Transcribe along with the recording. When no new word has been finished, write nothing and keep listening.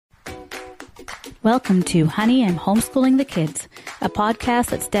Welcome to Honey, I'm Homeschooling the Kids, a podcast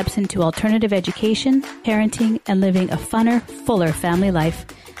that steps into alternative education, parenting, and living a funner, fuller family life.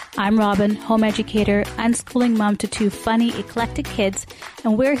 I'm Robin, home educator, unschooling mom to two funny, eclectic kids,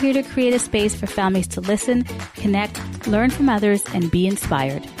 and we're here to create a space for families to listen, connect, learn from others, and be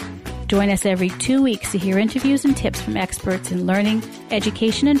inspired. Join us every 2 weeks to hear interviews and tips from experts in learning,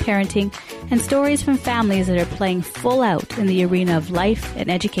 education, and parenting, and stories from families that are playing full out in the arena of life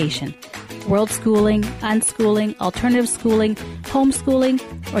and education. World schooling, unschooling, alternative schooling, homeschooling,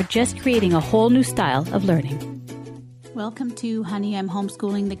 or just creating a whole new style of learning. Welcome to Honey, I'm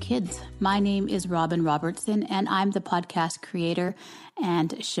Homeschooling the Kids. My name is Robin Robertson, and I'm the podcast creator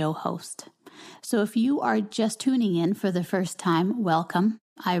and show host. So if you are just tuning in for the first time, welcome.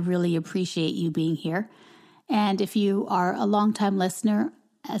 I really appreciate you being here. And if you are a longtime listener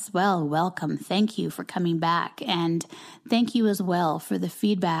as well, welcome. Thank you for coming back. And thank you as well for the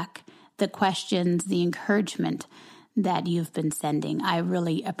feedback, the questions, the encouragement that you've been sending. I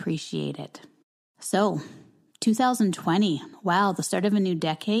really appreciate it. So, 2020, wow, the start of a new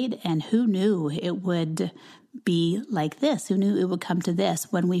decade, and who knew it would be like this? Who knew it would come to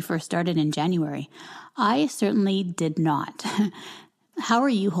this when we first started in January? I certainly did not. How are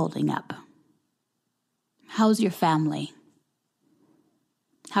you holding up? How's your family?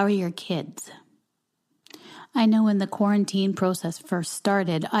 How are your kids? I know when the quarantine process first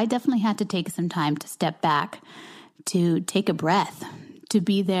started, I definitely had to take some time to step back, to take a breath, to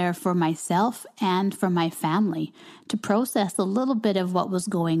be there for myself and for my family, to process a little bit of what was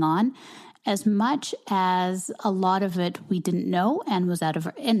going on, as much as a lot of it we didn't know and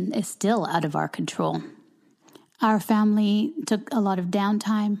is still out of our control. Our family took a lot of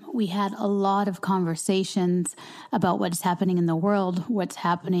downtime. We had a lot of conversations about what's happening in the world, what's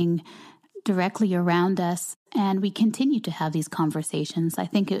happening directly around us, and we continue to have these conversations. I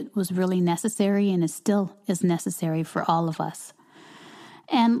think it was really necessary, and it still is necessary for all of us.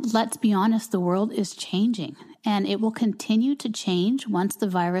 And let's be honest, the world is changing, and it will continue to change once the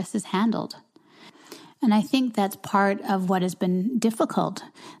virus is handled. And I think that's part of what has been difficult.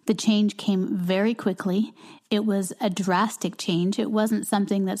 The change came very quickly. It was a drastic change. It wasn't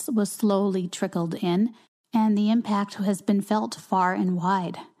something that was slowly trickled in, and the impact has been felt far and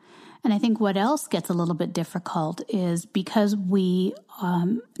wide. And I think what else gets a little bit difficult is because we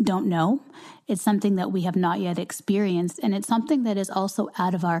don't know, it's something that we have not yet experienced, and it's something that is also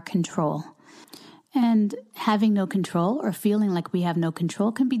out of our control. And having no control or feeling like we have no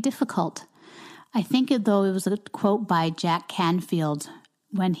control can be difficult. I think though it was a quote by Jack Canfield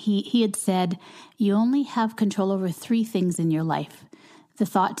when he had said, "You only have control over 3 things in your life: the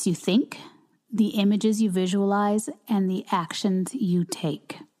thoughts you think, the images you visualize, and the actions you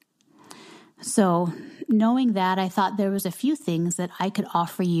take." So knowing that, I thought there was a few things that I could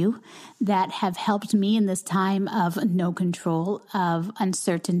offer you that have helped me in this time of no control, of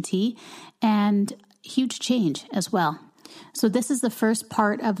uncertainty, and huge change as well. So this is the first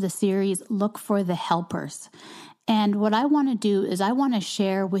part of the series, Look for the Helpers. And what I want to do is I want to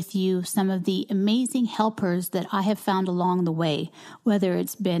share with you some of the amazing helpers that I have found along the way, whether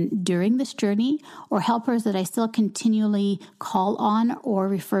it's been during this journey or helpers that I still continually call on or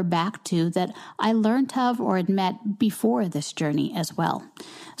refer back to that I learned of or had met before this journey as well.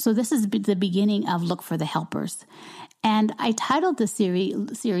 So this is the beginning of Look for the Helpers. And I titled the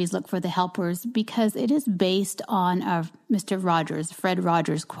series Look for the Helpers because it is based on Fred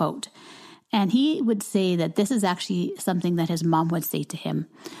Rogers quote. And he would say that this is actually something that his mom would say to him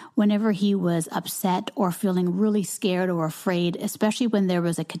whenever he was upset or feeling really scared or afraid, especially when there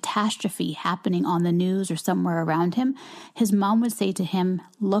was a catastrophe happening on the news or somewhere around him. His mom would say to him,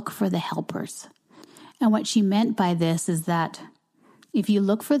 "Look for the helpers." And what she meant by this is that if you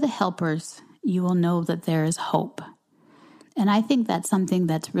look for the helpers, you will know that there is hope. And I think that's something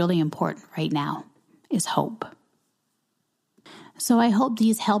that's really important right now, is hope. So I hope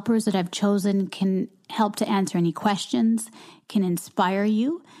these helpers that I've chosen can help to answer any questions, can inspire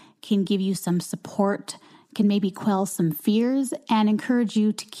you, can give you some support, can maybe quell some fears, and encourage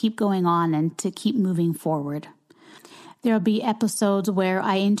you to keep going on and to keep moving forward. There will be episodes where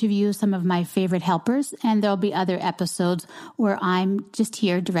I interview some of my favorite helpers, and there will be other episodes where I'm just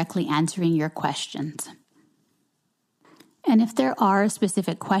here directly answering your questions. And if there are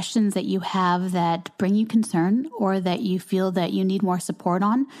specific questions that you have that bring you concern or that you feel that you need more support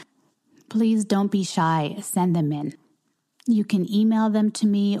on, please don't be shy. Send them in. You can email them to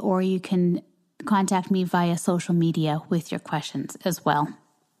me or you can contact me via social media with your questions as well.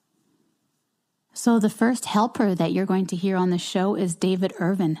 So the first helper that you're going to hear on the show is David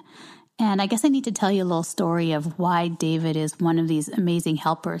Irvin. And I guess I need to tell you a little story of why David is one of these amazing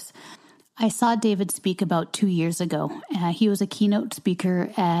helpers. I saw David speak about 2 years ago. He was a keynote speaker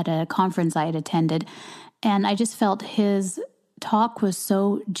at a conference I had attended, and I just felt his talk was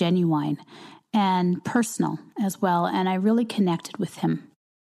so genuine and personal as well, and I really connected with him.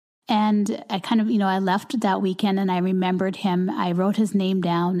 And I kind of, I left that weekend and I remembered him. I wrote his name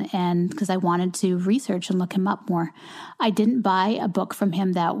down and because I wanted to research and look him up more. I didn't buy a book from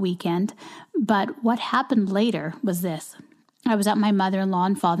him that weekend, but what happened later was this. I was at my mother-in-law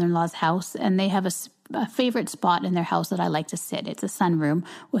and father-in-law's house, and they have a favorite spot in their house that I like to sit. It's a sunroom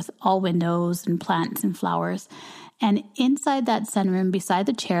with all windows and plants and flowers. And inside that sunroom, beside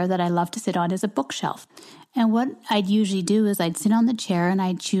the chair that I love to sit on, is a bookshelf. And what I'd usually do is I'd sit on the chair and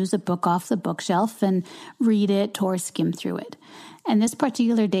I'd choose a book off the bookshelf and read it or skim through it. And this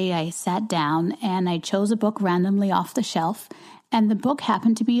particular day, I sat down and I chose a book randomly off the shelf. And the book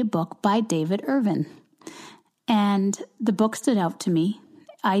happened to be a book by David Irvin. And the book stood out to me.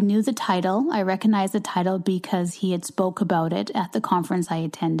 I knew the title. I recognized the title because he had spoke about it at the conference I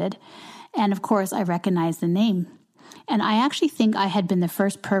attended. And of course, I recognized the name. And I actually think I had been the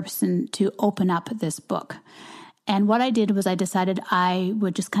first person to open up this book. And what I did was I decided I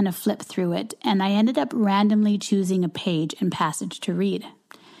would just kind of flip through it. And I ended up randomly choosing a page and passage to read.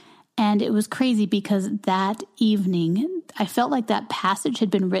 And it was crazy because that evening, I felt like that passage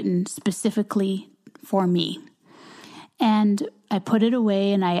had been written specifically for me. And I put it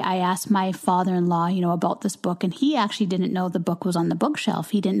away and I asked my father-in-law, about this book. And he actually didn't know the book was on the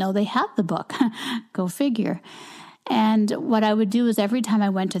bookshelf. He didn't know they had the book. Go figure. And what I would do is every time I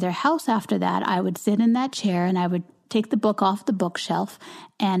went to their house after that, I would sit in that chair and I would take the book off the bookshelf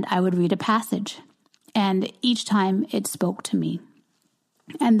and I would read a passage. And each time it spoke to me.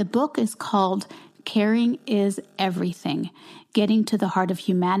 And the book is called Caring is Everything, Getting to the Heart of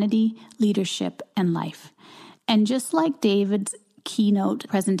Humanity, Leadership, and Life. And just like David's keynote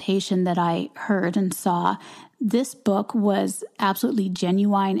presentation that I heard and saw, this book was absolutely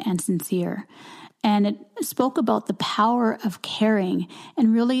genuine and sincere. And it spoke about the power of caring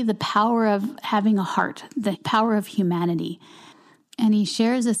and really the power of having a heart, the power of humanity. And he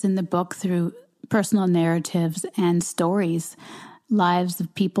shares this in the book through personal narratives and stories, lives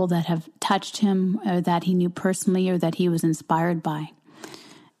of people that have touched him or that he knew personally or that he was inspired by.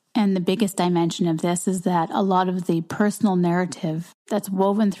 And the biggest dimension of this is that a lot of the personal narrative that's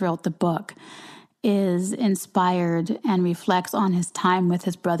woven throughout the book is inspired and reflects on his time with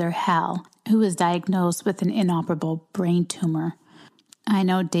his brother Hal, who was diagnosed with an inoperable brain tumor. I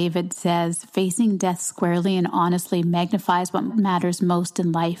know David says, facing death squarely and honestly magnifies what matters most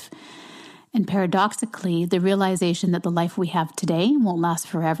in life. And paradoxically, the realization that the life we have today won't last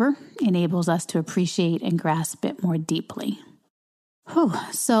forever enables us to appreciate and grasp it more deeply.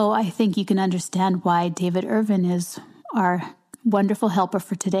 So I think you can understand why David Irvin is our wonderful helper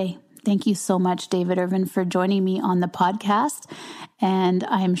for today. Thank you so much, David Irvin, for joining me on the podcast. And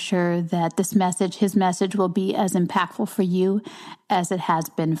I am sure that his message will be as impactful for you as it has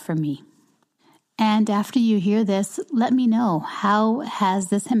been for me. And after you hear this, let me know, how has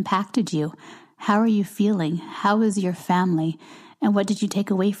this impacted you? How are you feeling? How is your family? And what did you take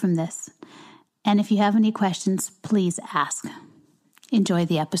away from this? And if you have any questions, please ask. Enjoy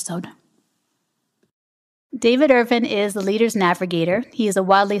the episode. David Irvin is the Leader's Navigator. He is a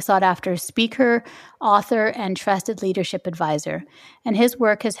widely sought after speaker, author, and trusted leadership advisor. And his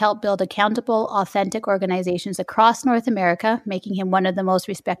work has helped build accountable, authentic organizations across North America, making him one of the most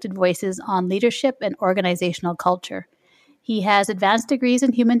respected voices on leadership and organizational culture. He has advanced degrees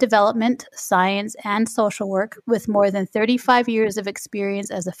in human development, science, and social work, with more than 35 years of experience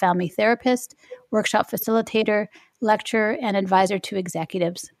as a family therapist, workshop facilitator, lecturer, and advisor to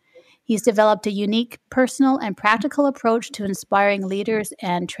executives. He's developed a unique personal and practical approach to inspiring leaders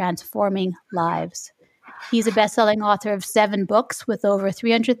and transforming lives. He's a best-selling author of 7 books with over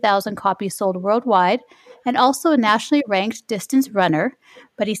 300,000 copies sold worldwide, and also a nationally ranked distance runner,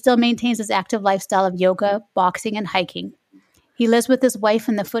 but he still maintains his active lifestyle of yoga, boxing, and hiking. He lives with his wife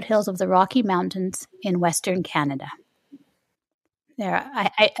in the foothills of the Rocky Mountains in Western Canada. There,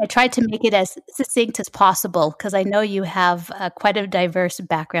 I tried to make it as succinct as possible because I know you have quite a diverse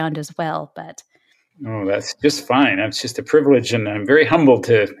background as well. But oh, that's just fine. It's just a privilege, and I'm very humbled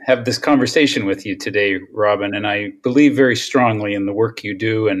to have this conversation with you today, Robin. And I believe very strongly in the work you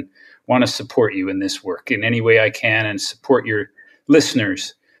do and want to support you in this work in any way I can and support your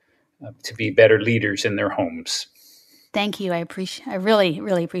listeners to be better leaders in their homes. Thank you. I really,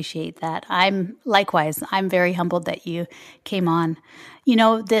 really appreciate that. I'm very humbled that you came on.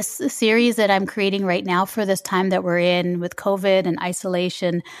 This series that I'm creating right now for this time that we're in with COVID and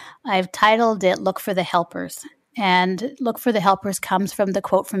isolation, I've titled it Look for the Helpers. And look for the helpers comes from the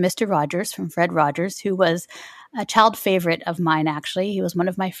quote from Mr. Rogers, from Fred Rogers, who was a child favorite of mine, actually. He was one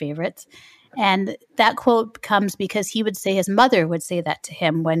of my favorites. And that quote comes because he would say, his mother would say that to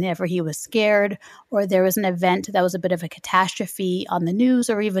him whenever he was scared or there was an event that was a bit of a catastrophe on the news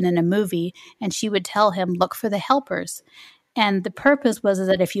or even in a movie. And she would tell him, look for the helpers. And the purpose was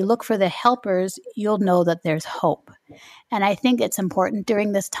that if you look for the helpers, you'll know that there's hope. And I think it's important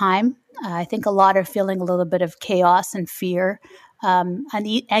during this time. I think a lot are feeling a little bit of chaos and fear, and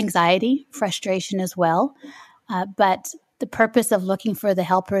anxiety, frustration as well. But the purpose of looking for the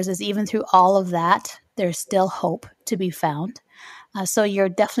helpers is even through all of that, there's still hope to be found. So you're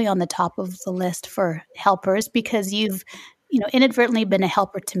definitely on the top of the list for helpers because you've inadvertently been a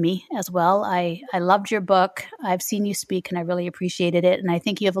helper to me as well. I loved your book. I've seen you speak and I really appreciated it. And I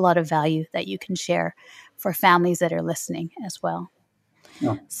think you have a lot of value that you can share for families that are listening as well.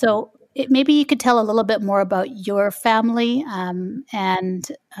 Yeah. So maybe you could tell a little bit more about your family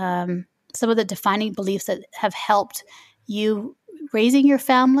and some of the defining beliefs that have helped you raising your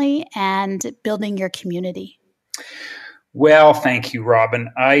family and building your community. Well, thank you, Robin.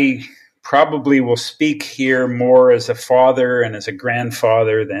 I probably will speak here more as a father and as a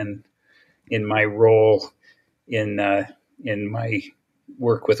grandfather than in my role in my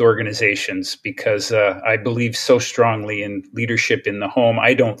work with organizations because I believe so strongly in leadership in the home.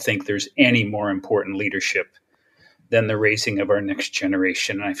 I don't think there's any more important leadership than the raising of our next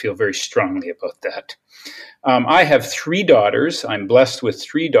generation. And I feel very strongly about that. I have 3 daughters. I'm blessed with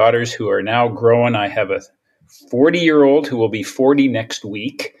 3 daughters who are now grown. I have a 40-year-old who will be 40 next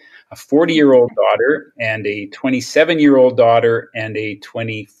week, a 40-year-old daughter, and a 27-year-old daughter, and a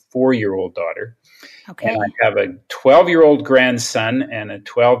 24-year-old daughter. Okay. And I have a 12-year-old grandson and a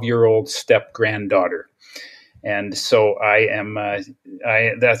 12-year-old step-granddaughter. And so I am,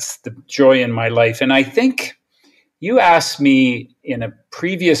 that's the joy in my life. And I think you asked me in a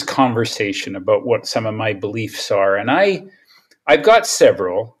previous conversation about what some of my beliefs are, and I've got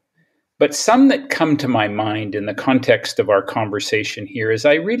several, but some that come to my mind in the context of our conversation here is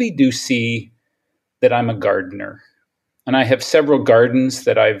I really do see that I'm a gardener, and I have several gardens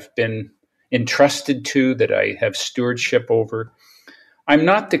that I've been entrusted to, that I have stewardship over. I'm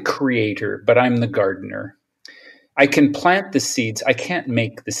not the creator, but I'm the gardener. I can plant the seeds. I can't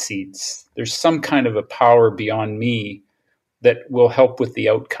make the seeds. There's some kind of a power beyond me that will help with the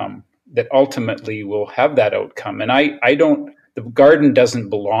outcome, that ultimately will have that outcome. And the garden doesn't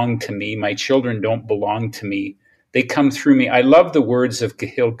belong to me. My children don't belong to me. They come through me. I love the words of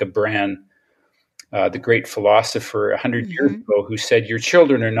Kahlil Gibran, the great philosopher 100 years ago, who said, your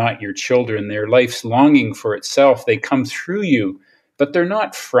children are not your children. Their life's longing for itself. They come through you, but they're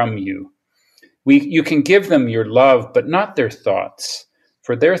not from you. You can give them your love, but not their thoughts.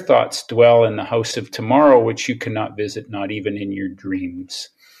 For their thoughts dwell in the house of tomorrow, which you cannot visit, not even in your dreams.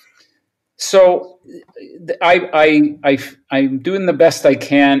 So I'm doing the best I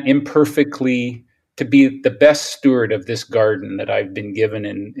can, imperfectly, to be the best steward of this garden that I've been given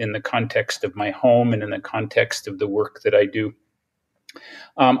in the context of my home and in the context of the work that I do.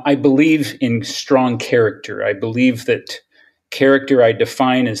 I believe in strong character. I believe that character I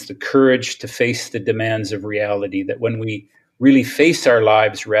define as the courage to face the demands of reality, that when we really face our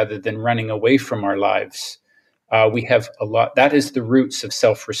lives rather than running away from our lives, we have a lot. That is the roots of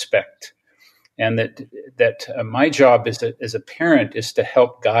self-respect. And that my job as a parent is to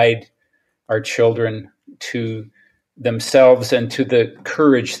help guide our children to themselves and to the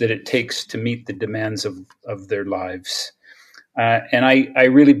courage that it takes to meet the demands of their lives. And I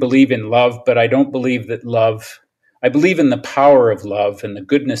really believe in love, but I don't believe that I believe in the power of love and the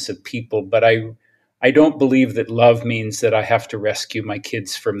goodness of people, but I don't believe that love means that I have to rescue my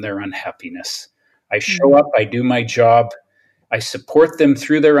kids from their unhappiness. I show up, I do my job, I support them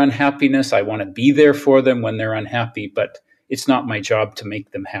through their unhappiness. I want to be there for them when they're unhappy, but it's not my job to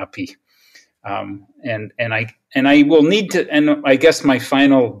make them happy. And I will need to, and I guess my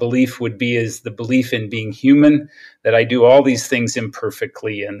final belief would be is the belief in being human, that I do all these things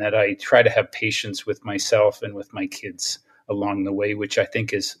imperfectly and that I try to have patience with myself and with my kids along the way, which I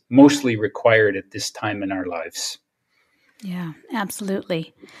think is mostly required at this time in our lives. Yeah,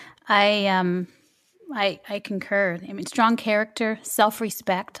 absolutely. I concur. I mean, strong character,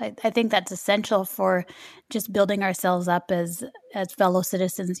 self-respect. I think that's essential for just building ourselves up as fellow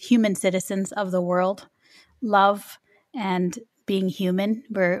citizens, human citizens of the world. Love and being human,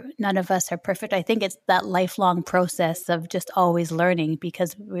 where none of us are perfect. I think it's that lifelong process of just always learning,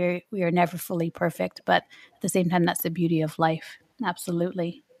 because we are never fully perfect. But at the same time, that's the beauty of life.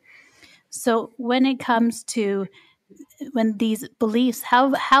 Absolutely. So when it comes to when these beliefs,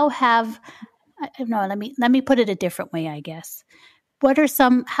 how have no, let me put it a different way, I guess. What are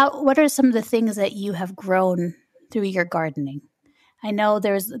some of the things that you have grown through your gardening? I know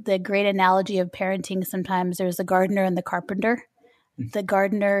there's the great analogy of parenting. Sometimes there's the gardener and the carpenter. The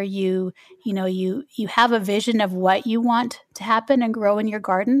gardener, you have a vision of what you want to happen and grow in your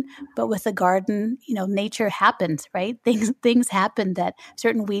garden, but with the garden, nature happens, right? Things happen, that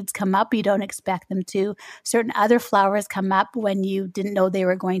certain weeds come up you don't expect them to, certain other flowers come up when you didn't know they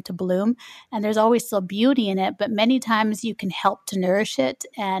were going to bloom, and there's always still beauty in it, but many times you can help to nourish it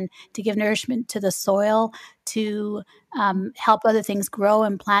and to give nourishment to the soil, to help other things grow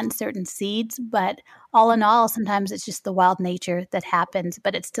and plant certain seeds. But all in all, sometimes it's just the wild nature that happens,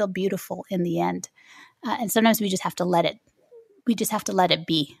 but it's still beautiful in the end. And sometimes we just have to let it. We just have to let it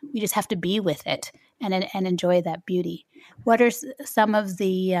be. We just have to be with it and enjoy that beauty. What are some of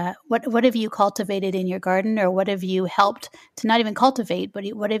the what have you cultivated in your garden, or what have you helped to not even cultivate, but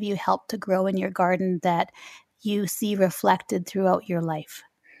what have you helped to grow in your garden that you see reflected throughout your life?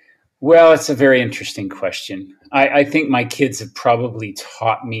 Well, it's a very interesting question. I think my kids have probably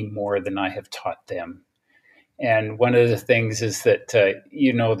taught me more than I have taught them. And one of the things is that,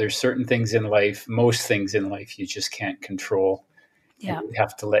 there's certain things in life, most things in life, you just can't control. Yeah. And we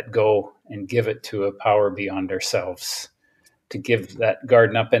have to let go and give it to a power beyond ourselves to give that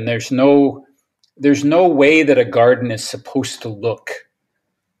garden up. And there's no way that a garden is supposed to look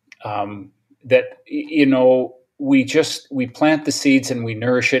we plant the seeds and we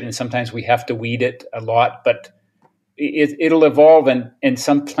nourish it, and sometimes we have to weed it a lot, but it'll evolve, and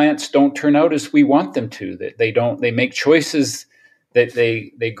some plants don't turn out as we want them to. That they make choices that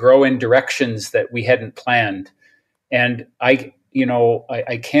they grow in directions that we hadn't planned. And I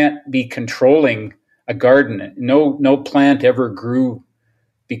can't be controlling a garden. No plant ever grew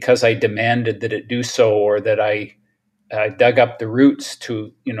because I demanded that it do so, or that I dug up the roots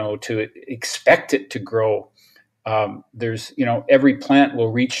to expect it to grow. Every plant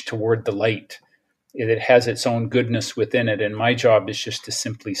will reach toward the light. It has its own goodness within it. And my job is just to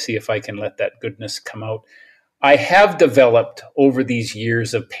simply see if I can let that goodness come out. I have developed over these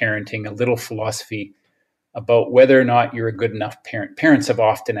years of parenting a little philosophy about whether or not you're a good enough parent. Parents have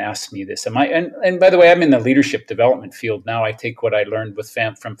often asked me this. And by the way, I'm in the leadership development field now. I take what I learned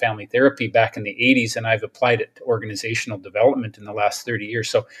from family therapy back in the 80s, and I've applied it to organizational development in the last 30 years.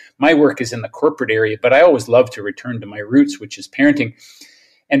 So my work is in the corporate area, but I always love to return to my roots, which is parenting.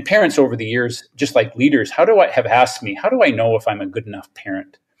 And parents over the years, just like leaders, have asked me, how do I know if I'm a good enough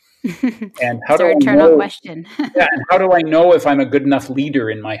parent? And how do I know? Question. Yeah, and how do I know if I'm a good enough leader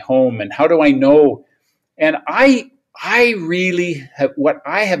in my home? And how do I know? And I really have, what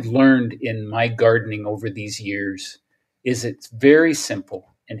I have learned in my gardening over these years is it's very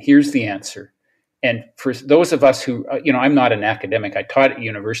simple. And here's the answer. And for those of us who, I'm not an academic. I taught at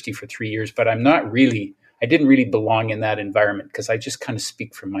university for 3 years, but I didn't really belong in that environment because I just kind of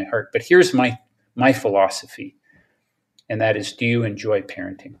speak from my heart. But here's my philosophy. And that is, do you enjoy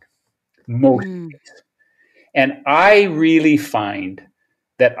parenting? Most days. And I really find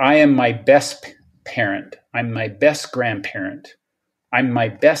that I am my best parent. I'm my best grandparent. I'm my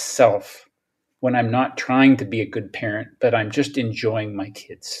best self when I'm not trying to be a good parent, but I'm just enjoying my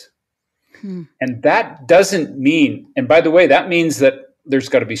kids. And that doesn't mean, and by the way, that means that there's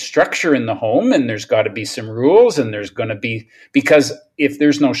got to be structure in the home, and there's got to be some rules, and there's going to be, because if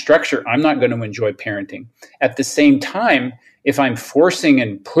there's no structure, I'm not going to enjoy parenting. At the same time, if I'm forcing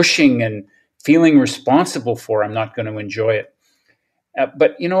and pushing and feeling responsible for, I'm not going to enjoy it.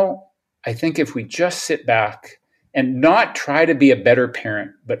 But I think if we just sit back and not try to be a better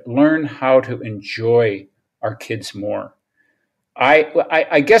parent, but learn how to enjoy our kids more.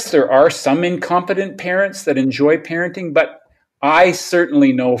 I guess there are some incompetent parents that enjoy parenting, but I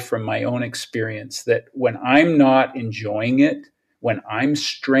certainly know from my own experience that when I'm not enjoying it, when I'm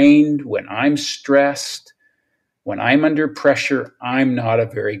strained, when I'm stressed, when I'm under pressure, I'm not a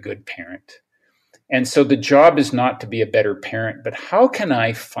very good parent. And so the job is not to be a better parent, but how can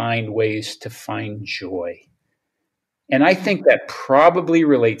I find ways to find joy? And I think that probably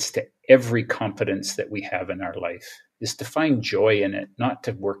relates to every competence that we have in our life, is to find joy in it, not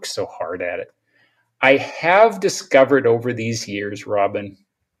to work so hard at it. I have discovered over these years, Robin,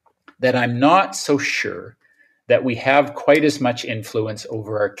 that I'm not so sure that we have quite as much influence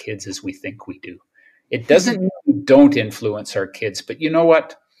over our kids as we think we do. It doesn't mean we don't influence our kids, but you know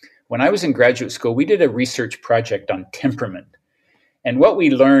what? When I was in graduate school, we did a research project on temperament. And what we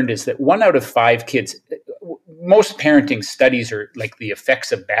learned is that 1 out of 5 kids, most parenting studies are like the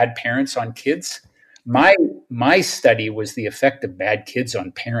effects of bad parents on kids. My study was the effect of bad kids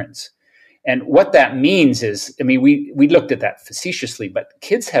on parents. And what that means is, I mean, we looked at that facetiously, but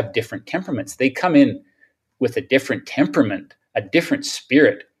kids have different temperaments. They come in with a different temperament, a different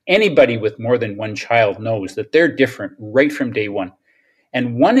spirit. Anybody with more than one child knows that they're different right from day one.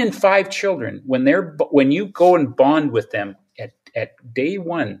 And 1 in 5 children, when you go and bond with them at day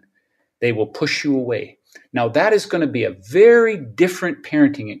one, they will push you away. Now, that is going to be a very different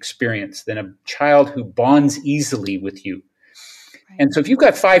parenting experience than a child who bonds easily with you. Right. And so if you've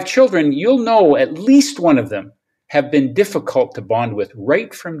got 5 children, you'll know at least one of them have been difficult to bond with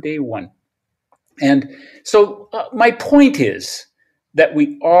right from day one. And so my point is that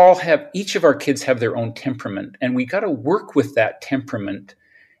each of our kids have their own temperament, and we got to work with that temperament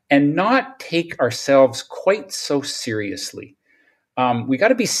and not take ourselves quite so seriously. We got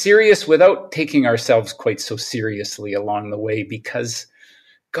to be serious without taking ourselves quite so seriously along the way, because,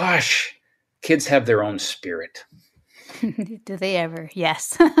 gosh, kids have their own spirit. Do they ever?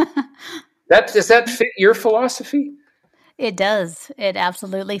 Yes. Does that fit your philosophy? It does. It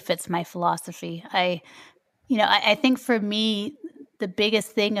absolutely fits my philosophy. I think for me, the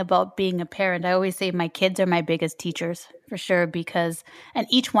biggest thing about being a parent, I always say my kids are my biggest teachers, for sure, and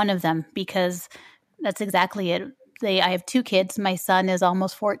each one of them, because that's exactly it. I have 2 kids. My son is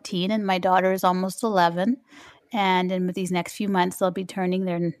almost 14 and my daughter is almost 11. And in these next few months, they'll be turning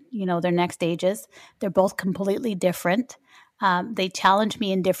their next ages. They're both completely different. They challenge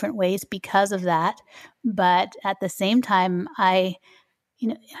me in different ways because of that. But at the same time, I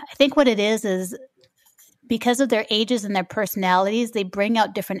think what it is because of their ages and their personalities, they bring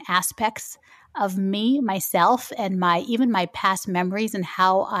out different aspects of me, myself, and even my past memories and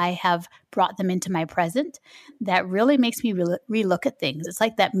how I have brought them into my present. That really makes me relook at things. It's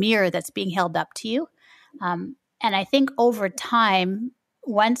like that mirror that's being held up to you. And I think over time,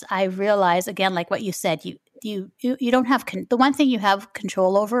 once I realize, again, like what you said, you don't have the one thing you have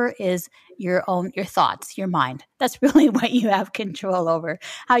control over is your thoughts, your mind. That's really what you have control over,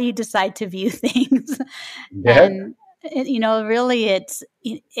 how you decide to view things. Yeah. And really,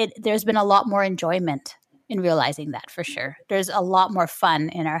 there's been a lot more enjoyment in realizing that, for sure. There's a lot more fun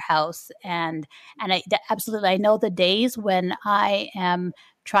in our house, and absolutely, I know the days when I am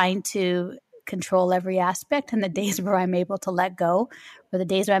trying to control every aspect, and the days where I'm able to let go, or the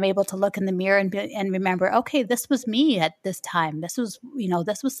days where I'm able to look in the mirror and remember, okay, this was me at this time. This was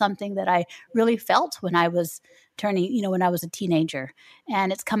something that I really felt when I was when I was a teenager,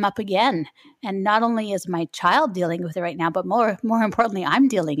 and it's come up again. And not only is my child dealing with it right now, but more importantly, I'm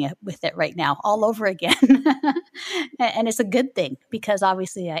dealing with it right now all over again. And it's a good thing, because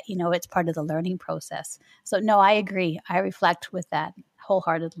obviously, it's part of the learning process. So no, I agree. I reflect with that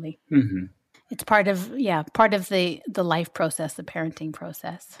wholeheartedly. Mm-hmm. It's part of the life process, the parenting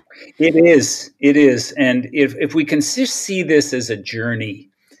process. It is. And if we can just see this as a journey,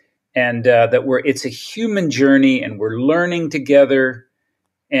 and that it's a human journey, and we're learning together,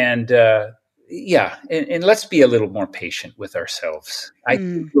 and let's be a little more patient with ourselves. I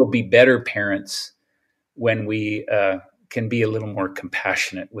think we'll be better parents when we can be a little more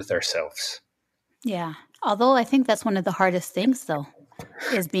compassionate with ourselves. Yeah. Although I think that's one of the hardest things, though,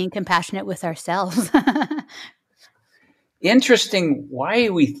 is being compassionate with ourselves. Interesting. Why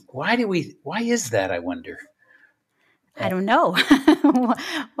is that, I wonder? I don't know.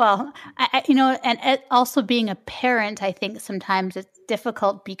 Well, and also being a parent, I think sometimes it's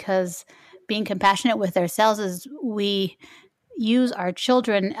difficult, because being compassionate with ourselves is we use our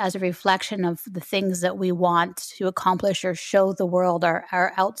children as a reflection of the things that we want to accomplish or show the world,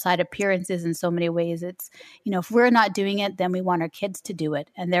 our outside appearances in so many ways. It's, if we're not doing it, then we want our kids to do it.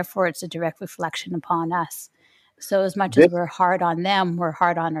 And therefore, it's a direct reflection upon us. So as much as we're hard on them, we're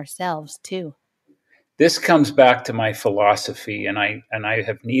hard on ourselves too. This comes back to my philosophy, and I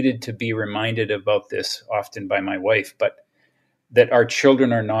have needed to be reminded about this often by my wife, but that our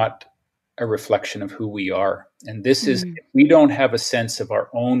children are not a reflection of who we are. And this is, if we don't have a sense of our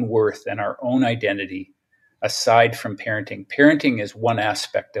own worth and our own identity, aside from parenting is one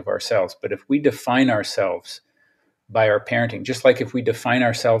aspect of ourselves. But if we define ourselves by our parenting, just like if we define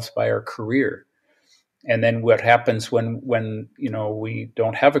ourselves by our career, and then what happens when we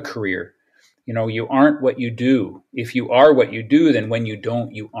don't have a career, you aren't what you do. If you are what you do, then when you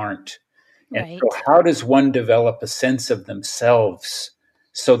don't, you aren't. Right. And so how does one develop a sense of themselves,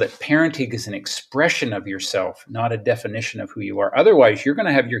 so that parenting is an expression of yourself, not a definition of who you are? Otherwise, you're going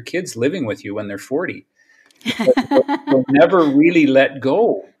to have your kids living with you when they're 40. You'll never really let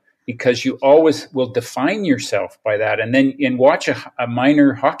go, because you always will define yourself by that. And then watch a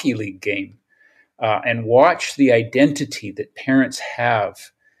minor hockey league game and watch the identity that parents have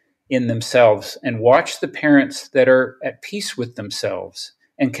in themselves, and watch the parents that are at peace with themselves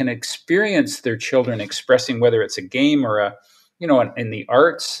and can experience their children expressing, whether it's a game or in the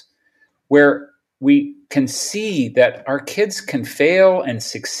arts, where we can see that our kids can fail and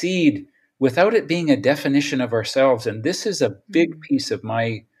succeed without it being a definition of ourselves. And this is a big piece of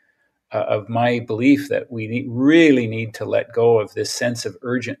my belief, that we really need to let go of this sense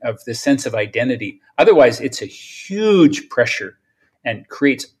of identity. Otherwise, it's a huge pressure and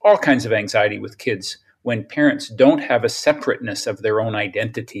creates all kinds of anxiety with kids when parents don't have a separateness of their own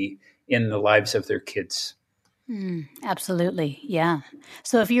identity in the lives of their kids. Absolutely. Yeah.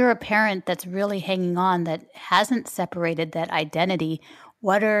 So if you're a parent that's really hanging on, that hasn't separated that identity,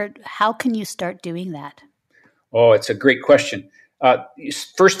 how can you start doing that? Oh, it's a great question.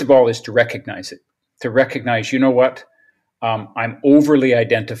 First of all, is to recognize it, to recognize, you know what? I'm overly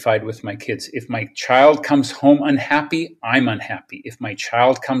identified with my kids. If my child comes home unhappy, I'm unhappy. If my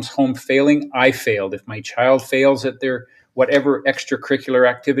child comes home failing, I failed. If my child fails at their whatever extracurricular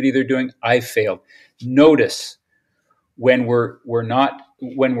activity they're doing, I failed. Notice when we're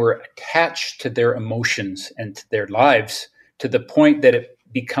attached to their emotions and to their lives to the point that it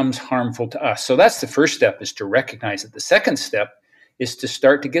becomes harmful to us. So that's the first step, is to recognize it. The second step is to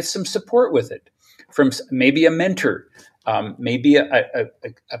start to get some support with it from maybe a mentor. Maybe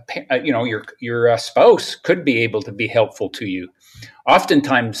your spouse could be able to be helpful to you.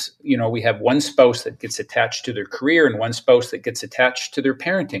 Oftentimes, we have one spouse that gets attached to their career and one spouse that gets attached to their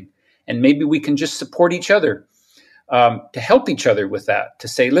parenting. And maybe we can just support each other to help each other with that, to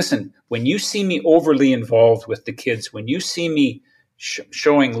say, listen, when you see me overly involved with the kids, when you see me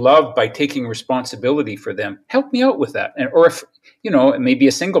showing love by taking responsibility for them, help me out with that. Or if, it may be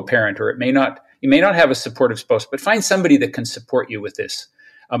a single parent, or you may not have a supportive spouse, but find somebody that can support you with this,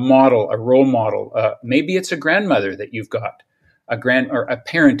 a model, a role model. Maybe it's a grandmother that you've got, or a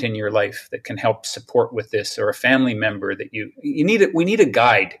parent in your life that can help support with this, or a family member that we need a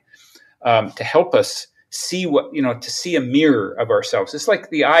guide to help us see to see a mirror of ourselves. It's like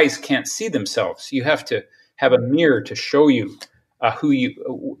the eyes can't see themselves. You have to have a mirror to show you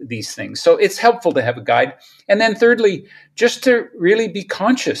these things. So it's helpful to have a guide. And then thirdly, just to really be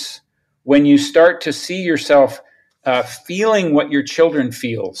conscious when you start to see yourself feeling what your children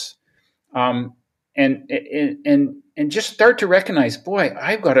feels, and just start to recognize, boy,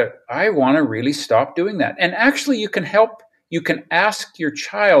 I want to really stop doing that. And actually, you can ask your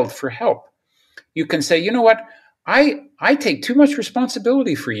child for help. You can say, you know what, I take too much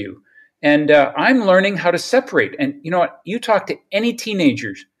responsibility for you. And I'm learning how to separate. And you know what? You talk to any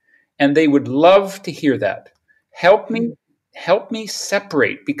teenagers, and they would love to hear that. Help me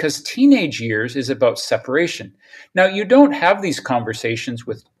separate, because teenage years is about separation. Now, you don't have these conversations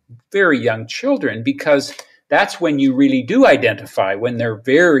with very young children, because that's when you really do identify, when they're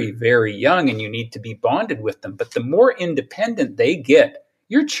very, very young and you need to be bonded with them. But the more independent they get,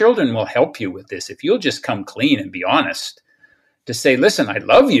 your children will help you with this if you'll just come clean and be honest to say, listen, I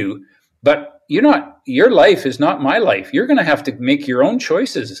love you, but your life is not my life. You're going to have to make your own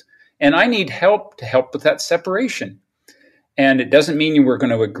choices. And I need help to help with that separation. And it doesn't mean we're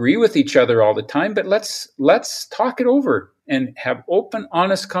going to agree with each other all the time, but let's talk it over and have open,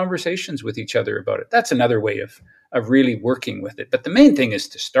 honest conversations with each other about it. That's another way of really working with it. But the main thing is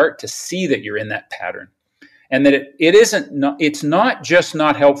to start to see that you're in that pattern, and that it's not just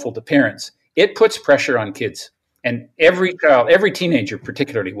not helpful to parents. It puts pressure on kids. And every child, every teenager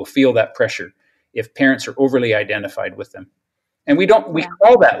particularly, will feel that pressure if parents are overly identified with them. And we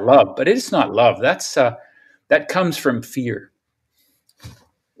call that love, but it's not love. That comes from fear.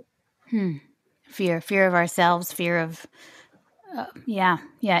 Fear of ourselves, fear of,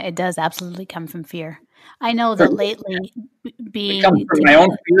 it does absolutely come from fear. I know that lately it comes from my own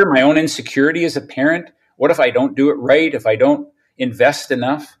fear, my own insecurity as a parent. What if I don't do it right? If I don't invest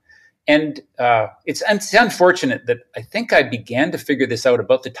enough? And it's unfortunate that I think I began to figure this out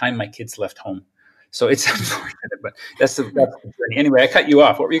about the time my kids left home. So it's unfortunate, but that's the journey. Anyway, I cut you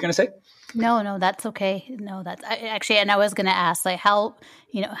off. What were you going to say? No, that's okay. No, that's actually, and I was going to ask, like, how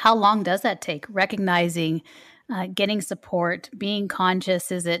long does that take? Recognizing, getting support, being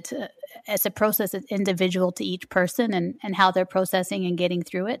conscious. Is it as a process that's individual to each person and how they're processing and getting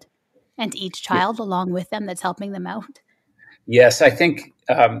through it, and to each child along with them that's helping them out? Yes, I think,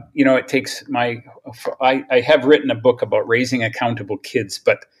 it takes I have written a book about raising accountable kids,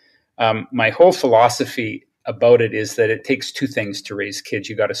 but my whole philosophy about it is that it takes two things to raise kids.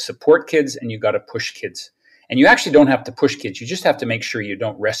 You got to support kids and you got to push kids. And you actually don't have to push kids. You just have to make sure you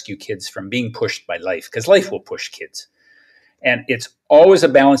don't rescue kids from being pushed by life, because life will push kids. And it's always a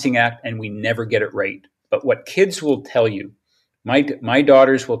balancing act, and we never get it right. But what kids will tell you, my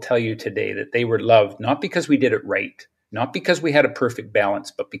daughters will tell you today, that they were loved not because we did it right, not because we had a perfect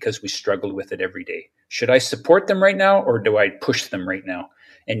balance, but because we struggled with it every day. Should I support them right now, or do I push them right now?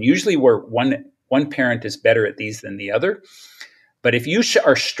 And usually where one parent is better at these than the other. But if you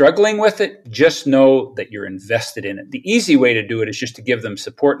are struggling with it, just know that you're invested in it. The easy way to do it is just to give them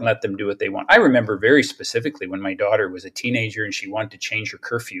support and let them do what they want. I remember very specifically when my daughter was a teenager and she wanted to change her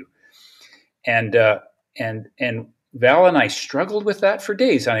curfew. And Val and I struggled with that for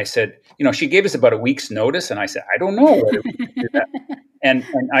days. And I said, she gave us about a week's notice. And I said, I don't know whether we can do that. And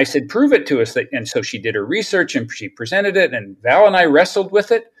I said, prove it to us. And so she did her research and she presented it. And Val and I wrestled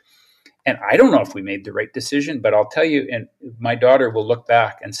with it. And I don't know if we made the right decision, but I'll tell you, and my daughter will look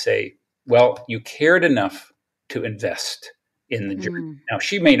back and say, well, you cared enough to invest in the journey. Now,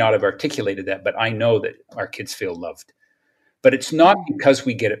 she may not have articulated that, but I know that our kids feel loved. But it's not because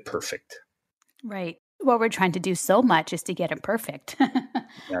we get it perfect. Right. What we're trying to do so much is to get it perfect.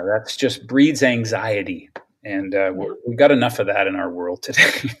 Yeah, that's just breeds anxiety. And we've got enough of that in our world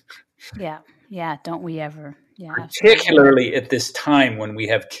today. Yeah. Don't we ever? Yeah. Particularly at this time when we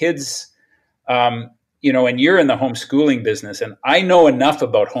have kids, and you're in the homeschooling business, and I know enough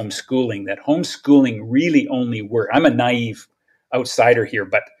about homeschooling that homeschooling really only works. I'm a naive outsider here,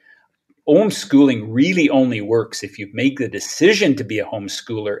 but homeschooling really only works if you make the decision to be a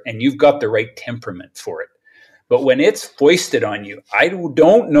homeschooler and you've got the right temperament for it. But when it's foisted on you, I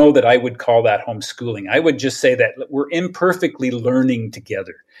don't know that I would call that homeschooling. I would just say that we're imperfectly learning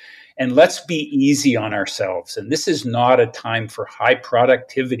together. And let's be easy on ourselves. And this is not a time for high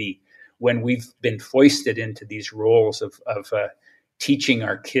productivity when we've been foisted into these roles of teaching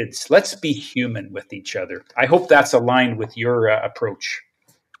our kids. Let's be human with each other. I hope that's aligned with your approach.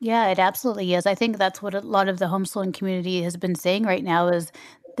 Yeah, it absolutely is. I think that's what a lot of the homeschooling community has been saying right now is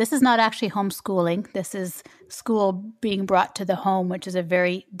this is not actually homeschooling. This is school being brought to the home, which is a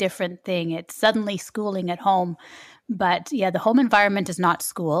very different thing. It's suddenly schooling at home. But yeah, the home environment is not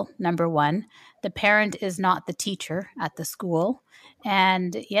school, number one. The parent is not the teacher at the school.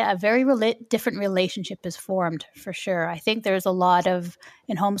 And yeah, a very different relationship is formed for sure. I think there's a lot of,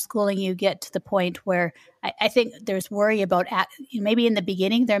 in homeschooling, you get to the point where I think there's worry about, maybe in the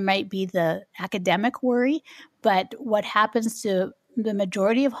beginning, there might be the academic worry, but what happens to the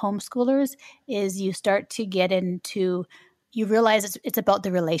majority of homeschoolers is you start to get into, you realize it's about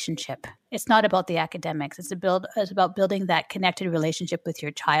the relationship. It's not about the academics. It's about building that connected relationship with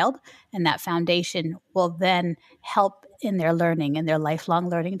your child, and that foundation will then help in their learning and their lifelong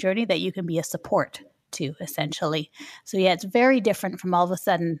learning journey that you can be a support to, essentially. So yeah, it's very different from all of a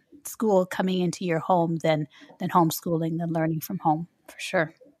sudden school coming into your home than homeschooling, than learning from home, for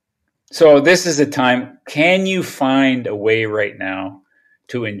sure. So this is a time, can you find a way right now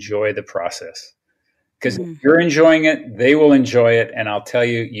to enjoy the process? Because if you're enjoying it, they will enjoy it. And I'll tell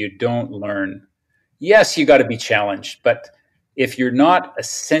you, you don't learn. Yes, you got to be challenged. But if you're not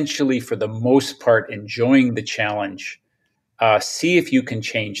essentially, for the most part, enjoying the challenge, see if you can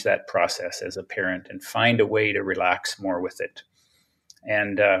change that process as a parent and find a way to relax more with it.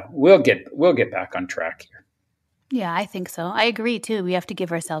 And we'll get back on track here. Yeah, I think so. I agree too. We have to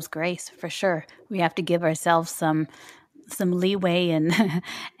give ourselves grace for sure. We have to give ourselves some leeway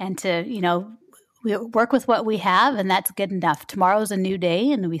and to, we work with what we have, and that's good enough. Tomorrow's a new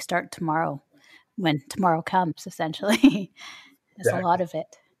day, and we start tomorrow when tomorrow comes, essentially. There's a lot of it.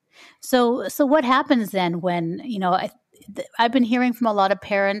 So what happens then when, I've been hearing from a lot of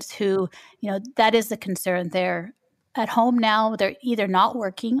parents who, that is the concern. They're at home now. They're either not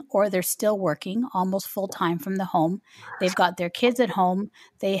working or they're still working almost full time from the home. They've got their kids at home.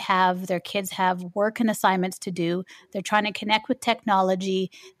 Their kids have work and assignments to do. They're trying to connect with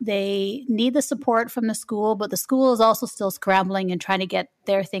technology. They need the support from the school, but the school is also still scrambling and trying to get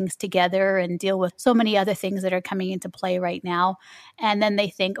their things together and deal with so many other things that are coming into play right now. And then they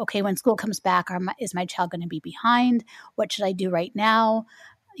think, okay, when school comes back, is my child going to be behind? What should I do right now?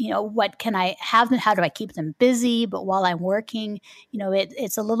 What can I have them? How do I keep them busy? But while I'm working,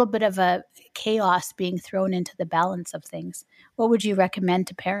 it's a little bit of a chaos being thrown into the balance of things. What would you recommend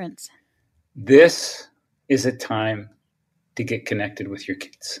to parents? This is a time to get connected with your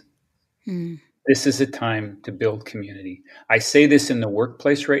kids. This is a time to build community. I say this in the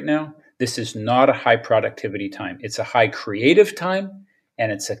workplace right now. This is not a high productivity time. It's a high creative time,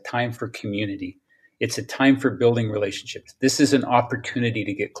 and it's a time for community. It's a time for building relationships. This is an opportunity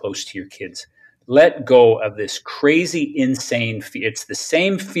to get close to your kids. Let go of this crazy, insane fear. It's the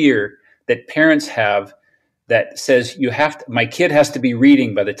same fear that parents have that says my kid has to be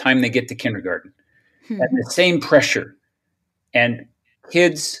reading by the time they get to kindergarten. And the same pressure. And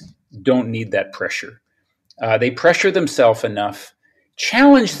kids don't need that pressure. They pressure themselves enough.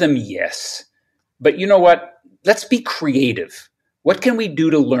 Challenge them, yes. But you know what? let's be creative. What can we do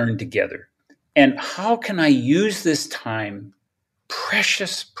to learn together? And how can I use this time,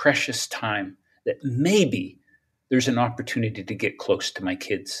 precious, precious time, that maybe there's an opportunity to get close to my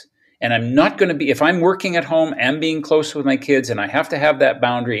kids? And I'm not going to be, if I'm working at home and being close with my kids and I have to have that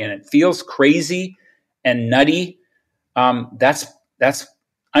boundary and it feels crazy and nutty, that's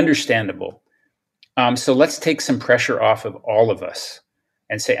understandable. So let's take some pressure off of all of us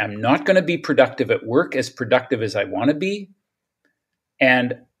and say, I'm not going to be productive at work as productive as I want to be.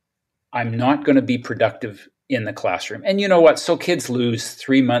 And I'm not going to be productive in the classroom. And you know what? So kids lose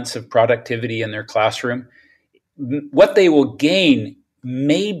 3 months of productivity in their classroom. What they will gain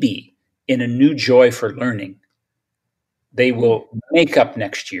may be in a new joy for learning. They will make up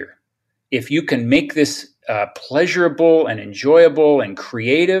next year. If you can make this pleasurable and enjoyable and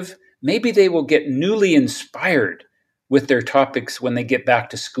creative, maybe they will get newly inspired with their topics when they get back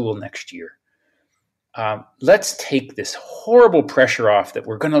to school next year. Let's take this horrible pressure off that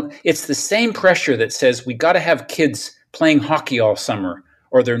it's the same pressure that says we got to have kids playing hockey all summer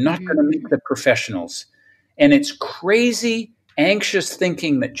or they're not going to make the professionals. And it's crazy, anxious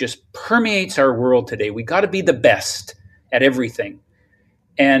thinking that just permeates our world today. We got to be the best at everything.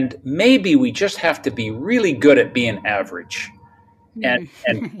 And maybe we just have to be really good at being average and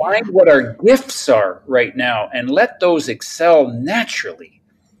find what our gifts are right now and let those excel naturally.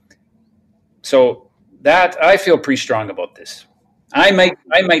 So that I feel pretty strong about this. I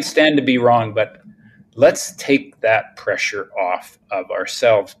might stand to be wrong, but let's take that pressure off of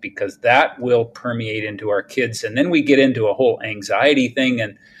ourselves because that will permeate into our kids. And then we get into a whole anxiety thing.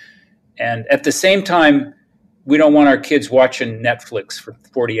 And at the same time, we don't want our kids watching Netflix for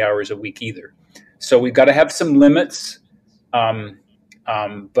 40 hours a week either. So we've got to have some limits. But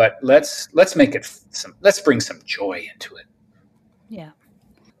let's bring some joy into it. Yeah.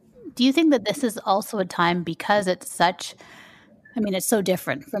 Do you think that this is also a time because it's so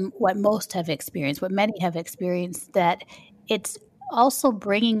different from what most have experienced, what many have experienced, that it's also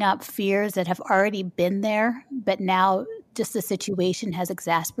bringing up fears that have already been there, but now just the situation has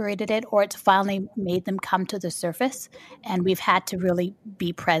exacerbated it, or it's finally made them come to the surface and we've had to really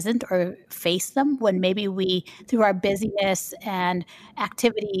be present or face them when maybe we, through our busyness and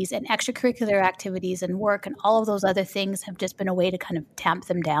activities and extracurricular activities and work and all of those other things have just been a way to kind of tamp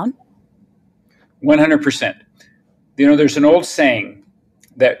them down? 100%. There's an old saying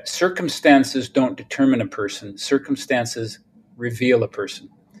that circumstances don't determine a person, circumstances reveal a person.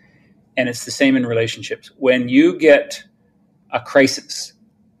 And it's the same in relationships. When you get a crisis,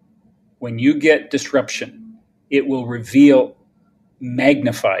 when you get disruption, it will reveal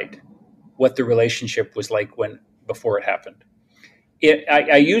magnified what the relationship was like before it happened.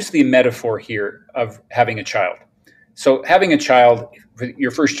 I use the metaphor here of having a child. So having a child,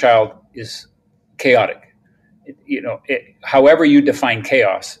 your first child is chaotic. However you define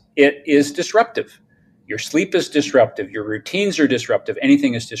chaos, it is disruptive. Your sleep is disruptive. Your routines are disruptive.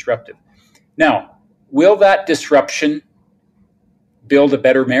 Anything is disruptive. Now, will that disruption build a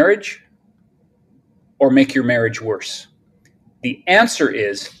better marriage or make your marriage worse? The answer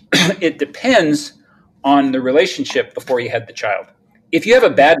is it depends on the relationship before you had the child. If you have a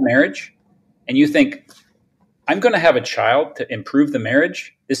bad marriage and you think, I'm going to have a child to improve the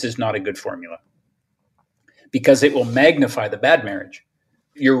marriage, this is not a good formula because it will magnify the bad marriage.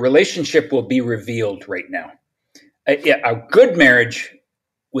 Your relationship will be revealed right now. A good marriage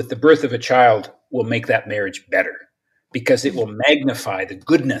with the birth of a child will make that marriage better because it will magnify the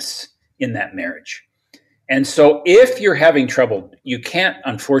goodness in that marriage. And so if you're having trouble, you can't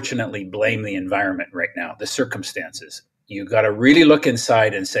unfortunately blame the environment right now, the circumstances. You got to really look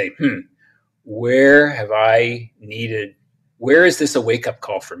inside and say, where is this a wake-up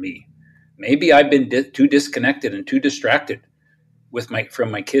call for me? Maybe I've been too disconnected and too distracted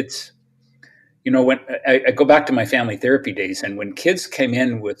from my kids. When I go back to my family therapy days, and when kids came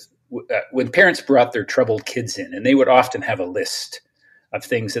in when parents brought their troubled kids in, and they would often have a list of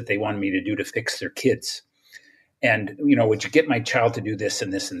things that they wanted me to do to fix their kids. And, would you get my child to do this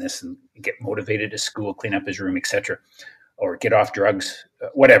and this and this and get motivated at school, clean up his room, etc., or get off drugs,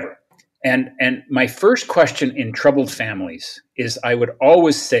 whatever. And my first question in troubled families is I would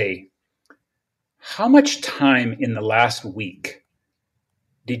always say, how much time in the last week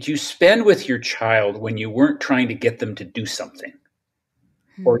did you spend with your child when you weren't trying to get them to do something?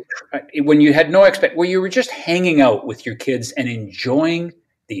 Or when you had no where you were just hanging out with your kids and enjoying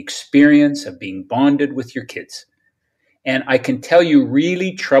the experience of being bonded with your kids? And I can tell you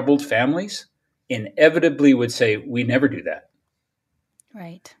really troubled families inevitably would say, we never do that.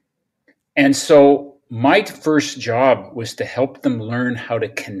 Right. And so my first job was to help them learn how to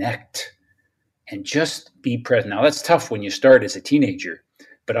connect and just be present. Now, that's tough when you start as a teenager,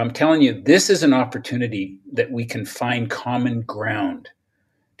 but I'm telling you, this is an opportunity that we can find common ground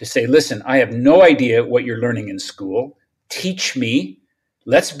to say, listen, I have no idea what you're learning in school. Teach me.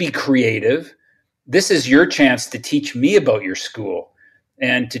 Let's be creative. This is your chance to teach me about your school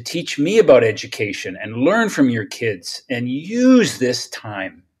and to teach me about education and learn from your kids and use this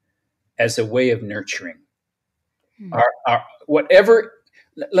time as a way of nurturing.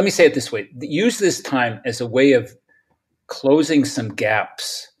 Let me say it this way. Use this time as a way of closing some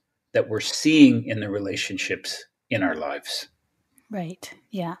gaps that we're seeing in the relationships in our lives. Right.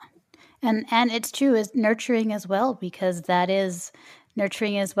 Yeah. And it's true is nurturing as well, because that is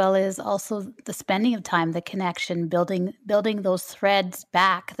nurturing as well as also the spending of time, the connection, building those threads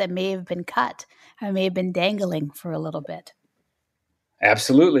back that may have been cut or may have been dangling for a little bit.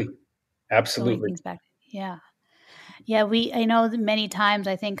 Absolutely. Pulling things back. Yeah. Yeah. I know that many times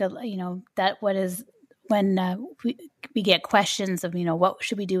I think, that what is when we get questions of, what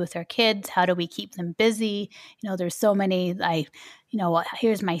should we do with our kids? How do we keep them busy? There's so many,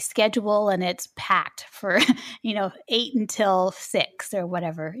 here's my schedule and it's packed for, 8 until 6 or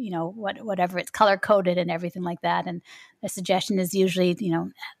whatever, whatever, it's color coded and everything like that. And the suggestion is usually,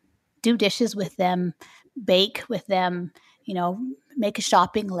 do dishes with them, bake with them, make a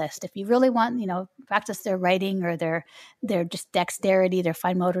shopping list. If you really want, practice their writing or their just dexterity, their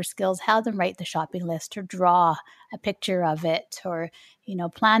fine motor skills, have them write the shopping list or draw a picture of it or,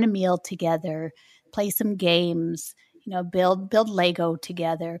 plan a meal together, play some games, build Lego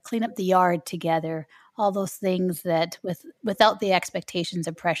together, clean up the yard together, all those things that without the expectations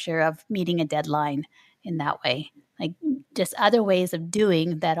and pressure of meeting a deadline in that way. Like just other ways of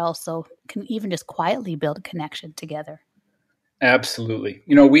doing that also can even just quietly build a connection together. Absolutely.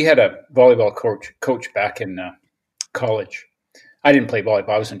 We had a volleyball coach back in college. I didn't play volleyball.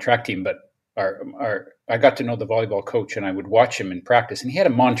 I was in track team, but I got to know the volleyball coach and I would watch him in practice. And he had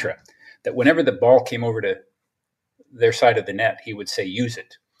a mantra that whenever the ball came over to their side of the net, he would say, use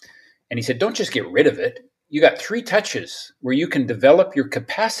it. And he said, don't just get rid of it. You got 3 touches where you can develop your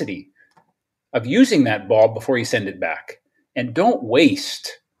capacity of using that ball before you send it back. And don't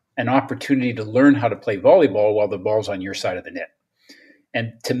waste an opportunity to learn how to play volleyball while the ball's on your side of the net.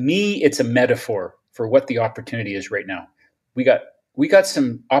 And to me, it's a metaphor for what the opportunity is right now. We got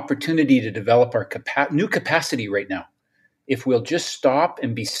some opportunity to develop our new capacity right now. If we'll just stop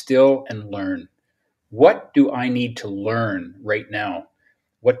and be still and learn. What do I need to learn right now?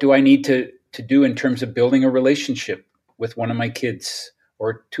 What do I need to do in terms of building a relationship with one of my kids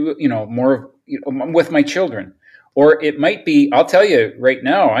or with my children? Or it might be, I'll tell you right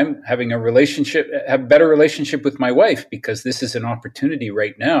now, I'm having a better relationship with my wife because this is an opportunity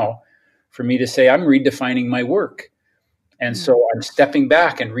right now for me to say, I'm redefining my work. And so I'm stepping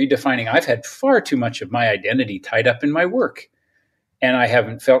back and redefining. I've had far too much of my identity tied up in my work and I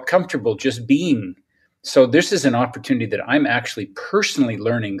haven't felt comfortable just being. So this is an opportunity that I'm actually personally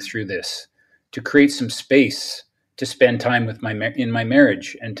learning through this to create some space to spend time with in my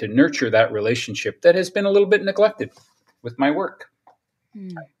marriage and to nurture that relationship that has been a little bit neglected with my work.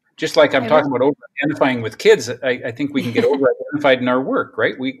 Just like I'm talking about over-identifying with kids, I think we can get over-identified in our work,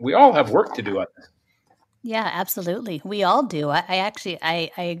 right? We all have work to do on this. Yeah, absolutely. We all do. I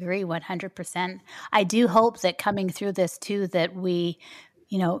agree 100%. I do hope that coming through this too, that we,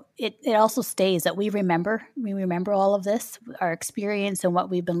 it also stays that we remember all of this, our experience and what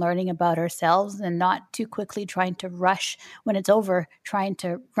we've been learning about ourselves, and not too quickly trying to rush when it's over, trying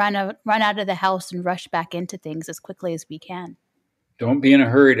to run out of the house and rush back into things as quickly as we can. Don't be in a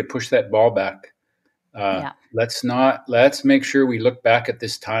hurry to push that ball back. Let's make sure we look back at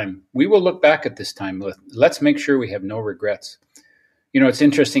this time. We will look back at this time. Let's make sure we have no regrets. It's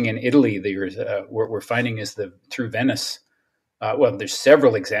interesting in Italy, what we're finding is through Venice, there's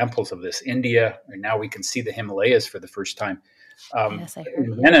several examples of this. India, and now we can see the Himalayas for the first time. Yes, I heard.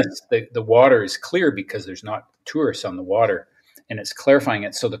 In Venice, the water is clear because there's not tourists on the water, and it's clarifying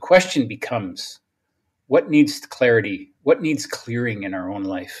it. So the question becomes, what needs clarity? What needs clearing in our own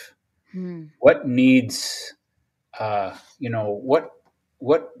life? What needs, what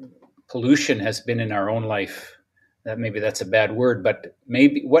pollution has been in our own life? Maybe that's a bad word, but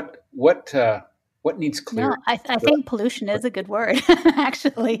maybe what needs clearing? No, I think pollution is a good word.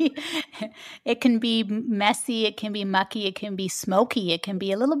 Actually, it can be messy, it can be mucky, it can be smoky, it can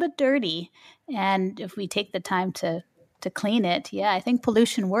be a little bit dirty, and if we take the time to clean it, I think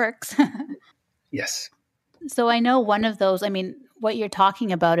pollution works. Yes. So I know one of those, what you're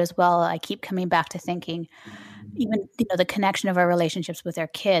talking about as well, I keep coming back to thinking even the connection of our relationships with our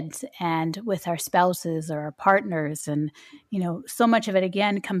kids and with our spouses or our partners, and so much of it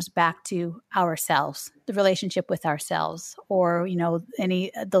again comes back to ourselves, the relationship with ourselves, or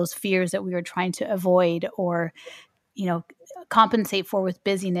any of those fears that we were trying to avoid or compensate for with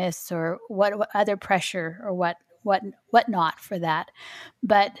busyness, or what other pressure, or what not for that.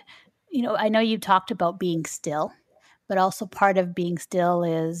 But I know you talked about being still, but also part of being still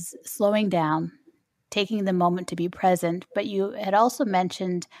is slowing down, taking the moment to be present. But you had also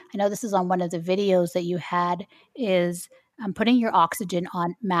mentioned, I know this is on one of the videos that you had, is putting your oxygen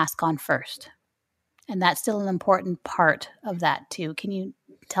on mask on first. And that's still an important part of that too. Can you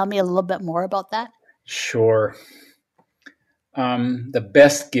tell me a little bit more about that? Sure. The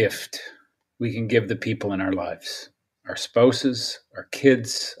best gift we can give the people in our lives, our spouses, our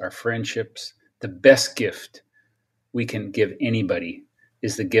kids, our friendships, the best gift we can give anybody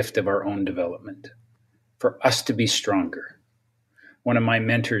is the gift of our own development, for us to be stronger. One of my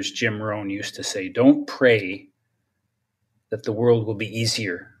mentors, Jim Rohn, used to say, don't pray that the world will be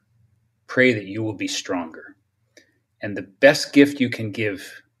easier. Pray that you will be stronger. And the best gift you can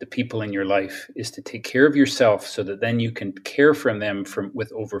give the people in your life is to take care of yourself so that then you can care for them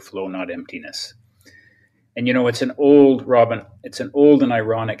with overflow, not emptiness. And it's an old, Robin, it's an old and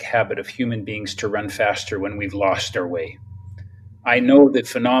ironic habit of human beings to run faster when we've lost our way. I know the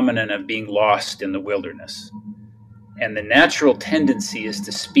phenomenon of being lost in the wilderness. And the natural tendency is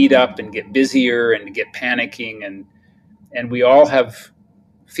to speed up and get busier and to get panicking. And we all have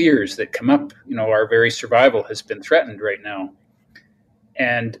fears that come up. Our very survival has been threatened right now.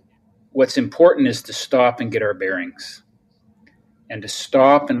 And what's important is to stop and get our bearings, and to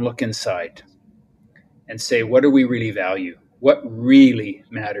stop and look inside and say, what do we really value? What really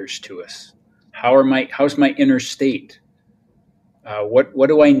matters to us? How's my inner state? What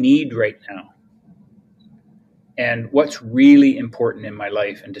do I need right now? And what's really important in my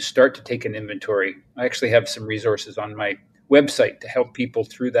life, and to start to take an inventory. I actually have some resources on my website to help people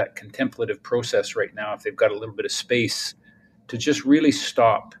through that contemplative process right now, if they've got a little bit of space, to just really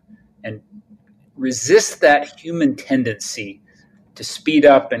stop and resist that human tendency to speed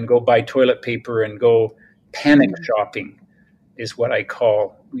up and go buy toilet paper and go panic shopping, is what I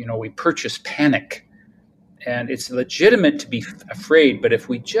call, we purchase panic. And it's legitimate to be afraid, but if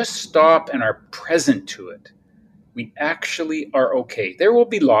we just stop and are present to it, we actually are okay. There will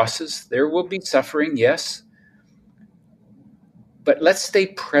be losses, there will be suffering, yes, but let's stay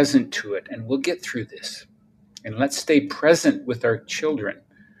present to it, and we'll get through this. And let's stay present with our children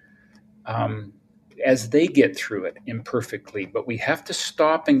as they get through it imperfectly. But we have to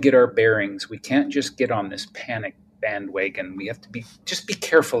stop and get our bearings. We can't just get on this panic bandwagon. We have to be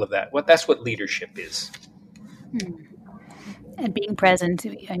careful of that. That's what leadership is. And being present.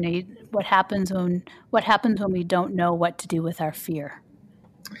 I know what happens when we don't know what to do with our fear.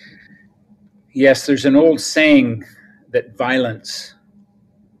 Yes, there's an old saying that violence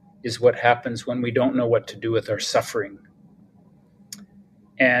is what happens when we don't know what to do with our suffering.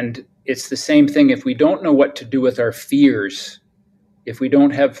 And it's the same thing if we don't know what to do with our fears, if we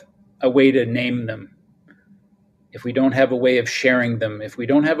don't have a way to name them, if we don't have a way of sharing them, if we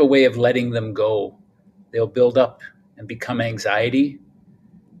don't have a way of letting them go, they'll build up and become anxiety.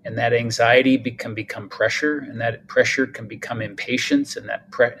 And that anxiety can become pressure, and that pressure can become impatience, and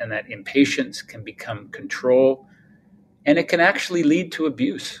that impatience can become control, and it can actually lead to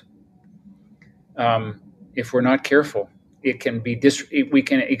abuse. If we're not careful, it can be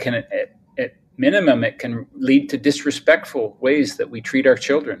at minimum it can lead to disrespectful ways that we treat our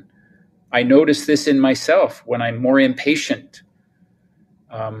children. I notice this in myself when I'm more impatient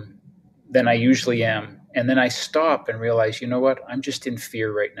than I usually am. And then I stop and realize, you know what? I'm just in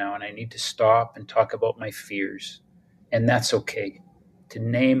fear right now, and I need to stop and talk about my fears. And that's okay. To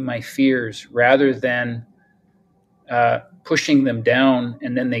name my fears rather than pushing them down,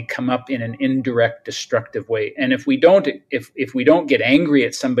 and then they come up in an indirect, destructive way. And if we don't get angry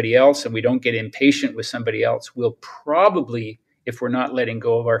at somebody else, and we don't get impatient with somebody else, we'll probably, if we're not letting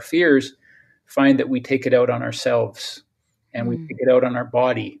go of our fears, find that we take it out on ourselves, and we take it out on our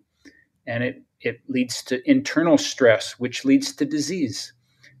body, and it leads to internal stress, which leads to disease,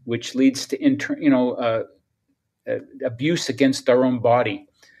 which leads to abuse against our own body.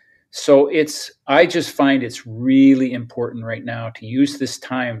 So I just find it's really important right now to use this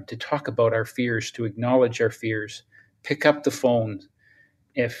time to talk about our fears, to acknowledge our fears, pick up the phone.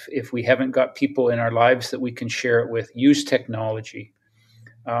 If we haven't got people in our lives that we can share it with, use technology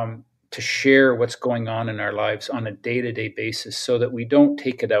to share what's going on in our lives on a day-to-day basis so that we don't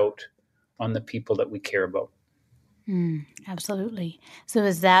take it out on the people that we care about. Absolutely. So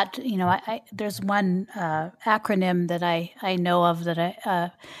is that, there's one acronym that I know of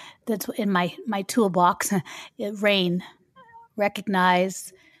that that's in my toolbox. RAIN: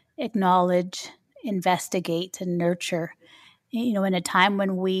 recognize, acknowledge, investigate, and nurture. In a time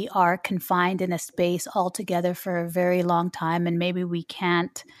when we are confined in a space altogether for a very long time, and maybe we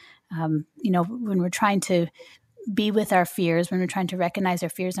can't, when we're trying to be with our fears, when we're trying to recognize our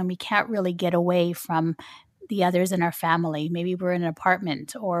fears, and we can't really get away from the others in our family. Maybe we're in an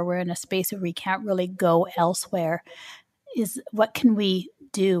apartment or we're in a space where we can't really go elsewhere. What can we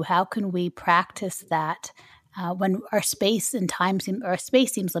do? How can we practice that when our space and time our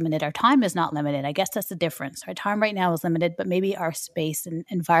space seems limited? Our time is not limited. I guess that's the difference. Our time right now is limited, but maybe our space and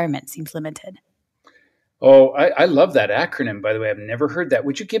environment seems limited. Oh, I love that acronym, by the way. I've never heard that.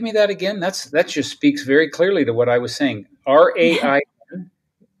 Would you give me that again? That just speaks very clearly to what I was saying. RAIN.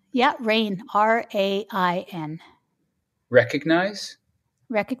 Yeah, RAIN, RAIN. Recognize,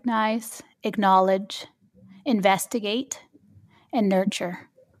 acknowledge, investigate, and nurture.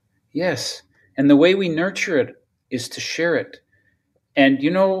 Yes. And the way we nurture it is to share it. And,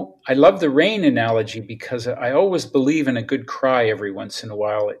 I love the rain analogy because I always believe in a good cry every once in a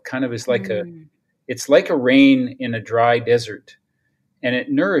while. It kind of is like it's like a rain in a dry desert, and it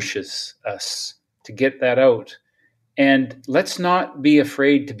nourishes us to get that out. And let's not be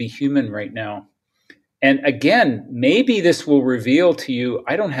afraid to be human right now. And again, maybe this will reveal to you,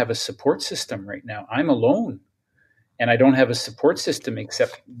 I don't have a support system right now. I'm alone. And I don't have a support system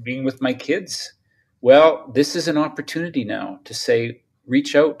except being with my kids. Well, this is an opportunity now to say,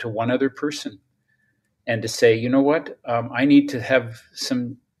 reach out to one other person and to say, you know what, I need to have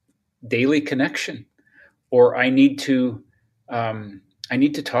some daily connection, or I need to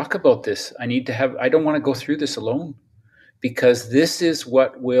talk about this. I don't want to go through this alone, because this is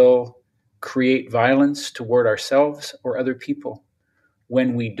what will create violence toward ourselves or other people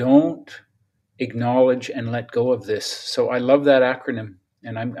when we don't acknowledge and let go of this. So I love that acronym,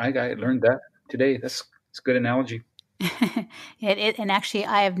 and I learned that today. It's a good analogy. And actually,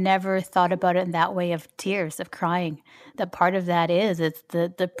 I have never thought about it in that way, of tears, of crying. That part of that it's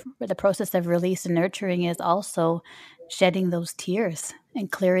the process of release and nurturing is also shedding those tears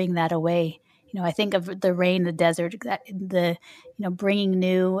and clearing that away. I think of the rain, the desert, bringing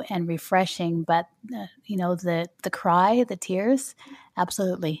new and refreshing, but the cry, the tears,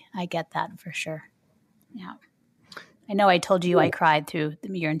 absolutely, I get that for sure. Yeah, I know. I told you I cried through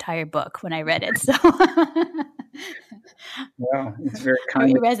your entire book when I read it, so. Wow, it's very kind.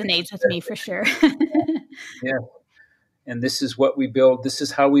 It resonates with me for sure. Yeah. And this is what we build. This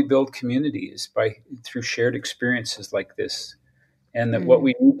is how we build community, is through shared experiences like this. And that what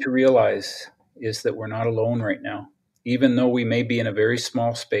we need to realize is that we're not alone right now. Even though we may be in a very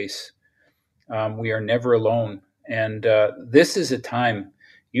small space, we are never alone. And this is a time,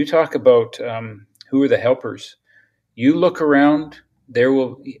 you talk about who are the helpers. You look around, there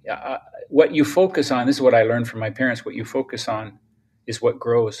will, what you focus on, this is what I learned from my parents, what you focus on is what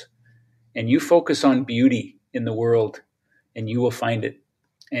grows. And you focus on beauty in the world, and you will find it.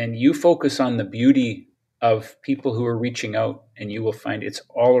 And you focus on the beauty of people who are reaching out, and you will find it's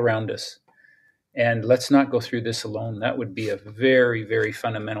all around us. And let's not go through this alone. That would be a very, very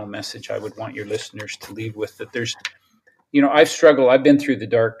fundamental message I would want your listeners to leave with, that there's, I've struggled. I've been through the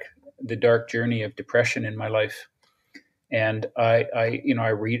dark journey of depression in my life. And I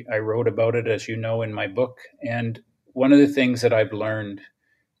wrote about it, as you know, in my book. And one of the things that I've learned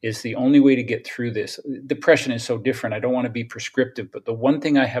is the only way to get through this. Depression is so different. I don't want to be prescriptive, but the one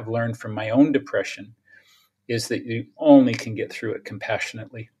thing I have learned from my own depression is that you only can get through it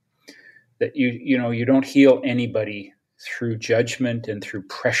compassionately. That you don't heal anybody through judgment and through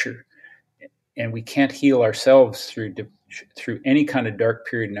pressure, and we can't heal ourselves through any kind of dark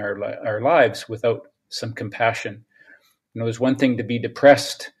period in our lives without some compassion. There's one thing to be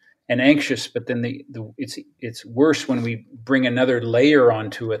depressed and anxious, but then it's worse when we bring another layer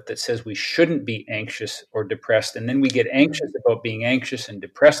onto it that says we shouldn't be anxious or depressed, and then we get anxious about being anxious and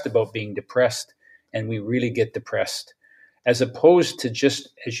depressed about being depressed, and we really get depressed. As opposed to just,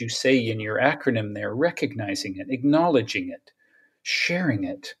 as you say in your acronym there, recognizing it, acknowledging it, sharing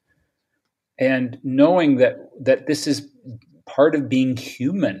it, and knowing that this is part of being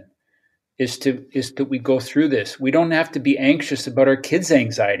human, is that we go through this. We don't have to be anxious about our kids'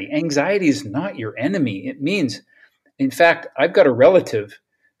 anxiety. Anxiety is not your enemy. It means, in fact, I've got a relative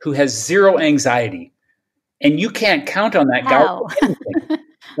who has zero anxiety, and you can't count on that guy.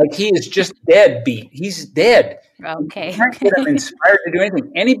 Like, he is just deadbeat. He's dead. Okay. You can't get him inspired to do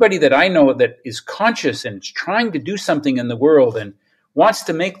anything. Anybody that I know that is conscious and is trying to do something in the world and wants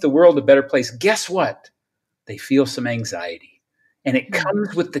to make the world a better place, guess what? they feel some anxiety. And it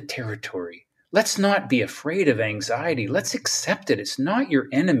comes with the territory. Let's not be afraid of anxiety. Let's accept it. It's not your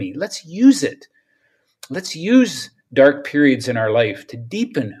enemy. Let's use it. Let's use dark periods in our life to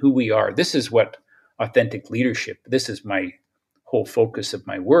deepen who we are. This is what authentic leadership, this is my whole focus of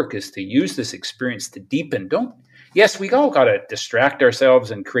my work, is to use this experience to deepen. Yes, we all got to distract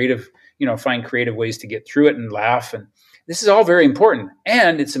ourselves and find creative ways to get through it and laugh. And this is all very important.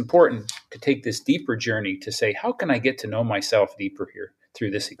 And it's important to take this deeper journey to say, how can I get to know myself deeper here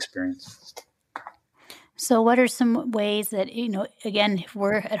through this experience? So what are some ways that, again, if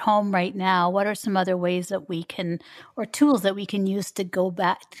we're at home right now, what are some other ways that we can, or tools that we can use to go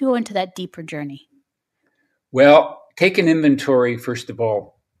into that deeper journey? Well, take an inventory, first of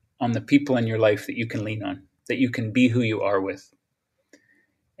all, on the people in your life that you can lean on, that you can be who you are with.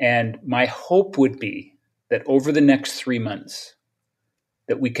 And my hope would be that over the next 3 months,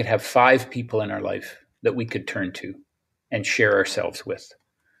 that we could have 5 people in our life that we could turn to and share ourselves with.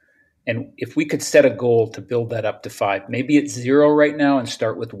 And if we could set a goal to build that up to 5, maybe it's 0 right now and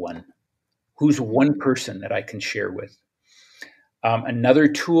start with 1. Who's one person that I can share with? Another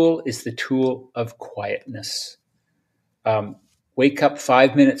tool is the tool of quietness. Wake up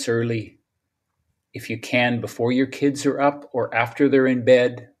 5 minutes early, if you can, before your kids are up or after they're in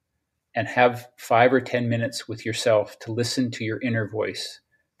bed, and have 5 or 10 minutes with yourself to listen to your inner voice,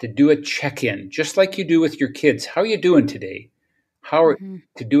 to do a check-in, just like you do with your kids. How are you doing today?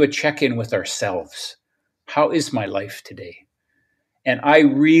 To do a check-in with ourselves. How is my life today? And I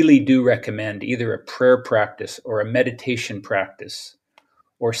really do recommend either a prayer practice or a meditation practice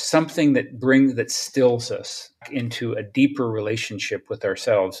or something that stills us into a deeper relationship with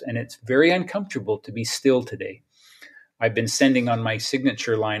ourselves. And it's very uncomfortable to be still today. I've been sending on my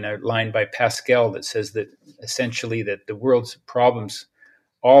signature line a line by Pascal that says that essentially that the world's problems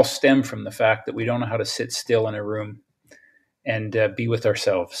all stem from the fact that we don't know how to sit still in a room and be with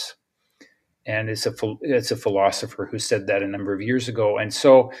ourselves. And it's a philosopher who said that a number of years ago. And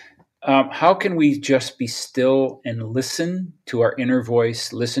so how can we just be still and listen to our inner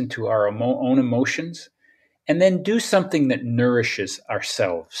voice, listen to our own emotions, and then do something that nourishes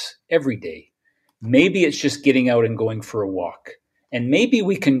ourselves every day? Maybe it's just getting out and going for a walk. And maybe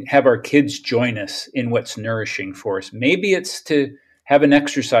we can have our kids join us in what's nourishing for us. Maybe it's to have an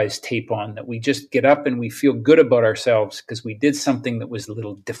exercise tape on that we just get up and we feel good about ourselves because we did something that was a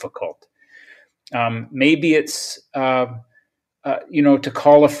little difficult. Maybe it's, to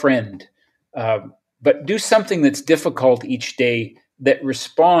call a friend, but do something that's difficult each day that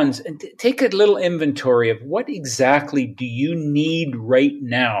responds, and take a little inventory of what exactly do you need right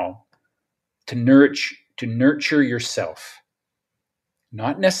now to nurture yourself.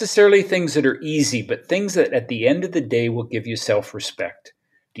 Not necessarily things that are easy, but things that at the end of the day will give you self-respect.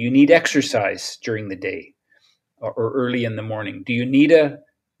 Do you need exercise during the day or early in the morning? Do you need a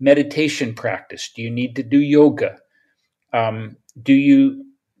meditation practice? Do you need to do yoga? Do you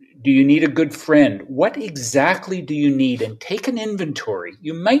need a good friend? What exactly do you need? And take an inventory.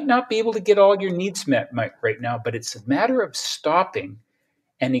 You might not be able to get all your needs met right now, but it's a matter of stopping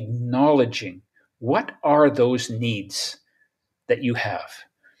and acknowledging what are those needs that you have.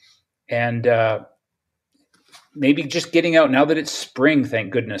 And maybe just getting out now that it's spring,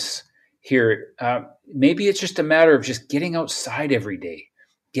 thank goodness, here. Maybe it's just a matter of just getting outside every day,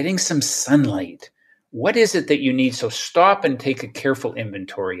 getting some sunlight. What is it that you need? So stop and take a careful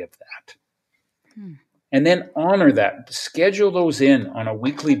inventory of that. And then honor that. Schedule those in on a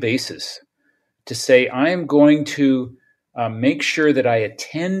weekly basis to say, I am going to make sure that I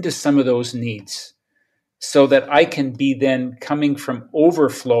attend to some of those needs so that I can be then coming from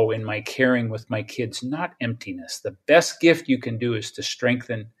overflow in my caring with my kids, not emptiness. The best gift you can do is to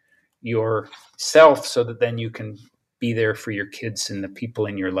strengthen yourself so that then you can be there for your kids and the people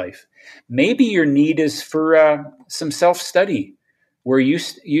in your life. Maybe your need is for some self-study where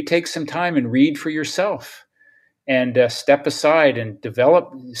you take some time and read for yourself and step aside and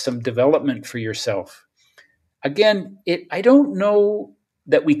develop some development for yourself. Again, I don't know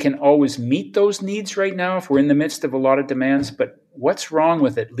that we can always meet those needs right now if we're in the midst of a lot of demands, but what's wrong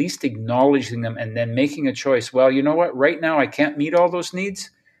with at least acknowledging them and then making a choice? Well, you know what? Right now I can't meet all those needs,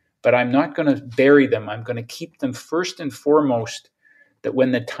 but I'm not going to bury them. I'm going to keep them first and foremost, that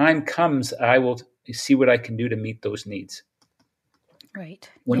when the time comes, I will see what I can do to meet those needs. Right.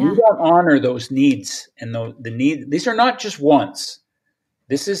 When we don't honor those needs and the need, these are not just wants.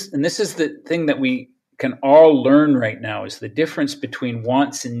 This is the thing that we can all learn right now, is the difference between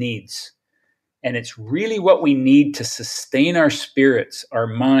wants and needs. And it's really what we need to sustain our spirits, our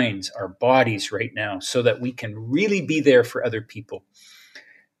minds, our bodies right now, so that we can really be there for other people.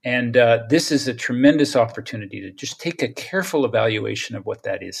 And this is a tremendous opportunity to just take a careful evaluation of what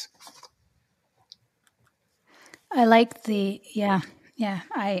that is. I like I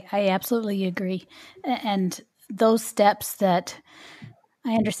absolutely agree. And those steps that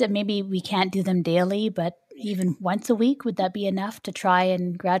I understand, maybe we can't do them daily, but even once a week, would that be enough to try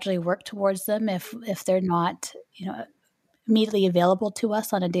and gradually work towards them if they're not, immediately available to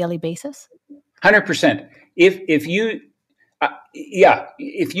us on a daily basis? 100%. If you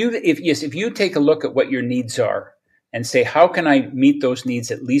if you take a look at what your needs are and say, how can I meet those needs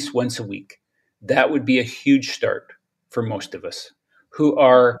at least once a week? That would be a huge start for most of us who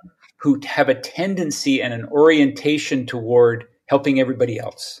have a tendency and an orientation toward helping everybody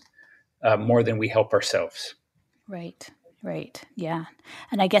else more than we help ourselves. Right. Yeah.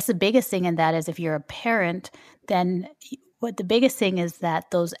 And I guess the biggest thing in that is if you're a parent, then what the biggest thing is that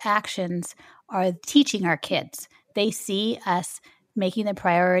those actions are teaching our kids. They see us making the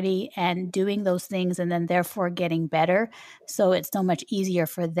priority and doing those things and then therefore getting better. So it's so much easier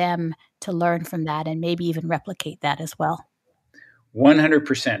for them to learn from that and maybe even replicate that as well.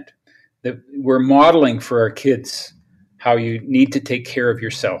 100%. We're modeling for our kids how you need to take care of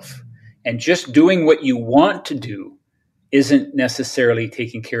yourself. And just doing what you want to do isn't necessarily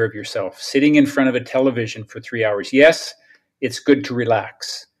taking care of yourself. Sitting in front of a television for 3 hours, yes, it's good to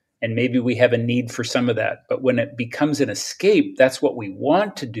relax. And maybe we have a need for some of that. But when it becomes an escape, that's what we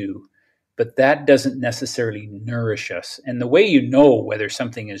want to do. But that doesn't necessarily nourish us. And the way you know whether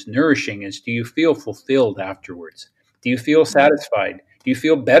something is nourishing is, do you feel fulfilled afterwards? Do you feel satisfied? Do you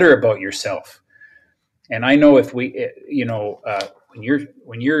feel better about yourself? And I know if we,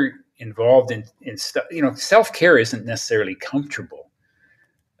 when you're involved in stuff, self-care isn't necessarily comfortable,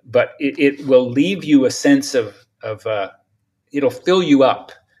 but it will leave you a sense of it'll fill you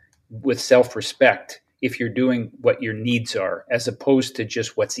up with self-respect if you're doing what your needs are, as opposed to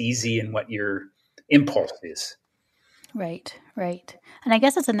just what's easy and what your impulse is. Right. And I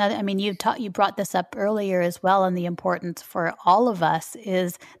guess it's another, you brought this up earlier as well, and the importance for all of us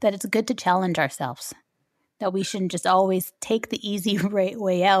is that it's good to challenge ourselves, that we shouldn't just always take the easy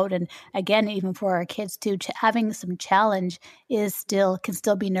way out. And again, even for our kids too, having some challenge can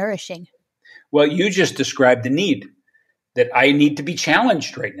still be nourishing. Well, you just described the need, that I need to be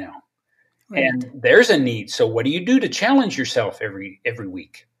challenged right now. Right. And there's a need. So what do you do to challenge yourself every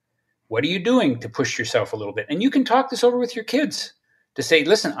week? What are you doing to push yourself a little bit? And you can talk this over with your kids to say,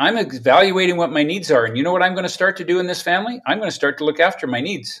 listen, I'm evaluating what my needs are. And you know what I'm going to start to do in this family? I'm going to start to look after my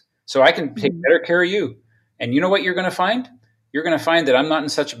needs so I can take better care of you. And you know what you're going to find? You're going to find that I'm not in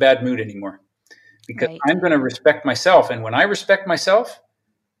such a bad mood anymore because I'm going to respect myself. And when I respect myself,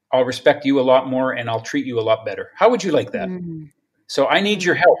 I'll respect you a lot more and I'll treat you a lot better. How would you like that? So I need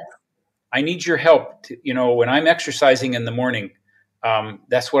your help. I need your help to, when I'm exercising in the morning,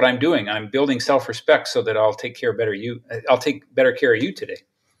 that's what I'm doing. I'm building self-respect so that I'll take better care of you today.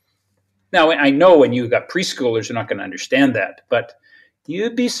 Now, I know when you've got preschoolers, you're not going to understand that, but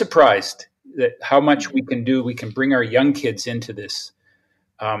you'd be surprised that how much we can do. We can bring our young kids into this.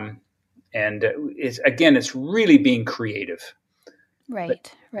 It's really being creative.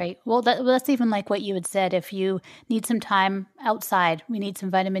 Right. Well, that's even like what you had said. If you need some time outside, we need some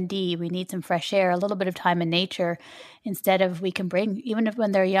vitamin D, we need some fresh air, a little bit of time in nature. Instead of, we can bring, even if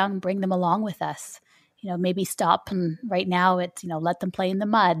when they're young, bring them along with us. Maybe stop and right now it's, let them play in the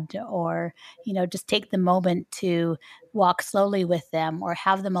mud, or, just take the moment to walk slowly with them or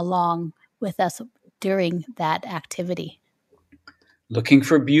have them along with us during that activity. Looking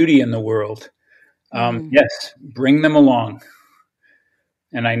for beauty in the world. Yes, bring them along.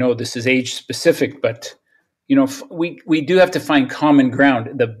 And I know this is age specific, but we do have to find common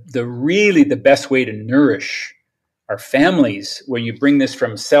ground. The best way to nourish our families, where you bring this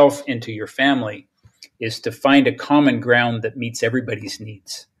from self into your family, is to find a common ground that meets everybody's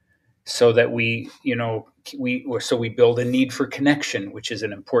needs, so that we build a need for connection, which is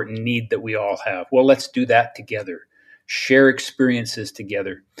an important need that we all have. Well, let's do that together, share experiences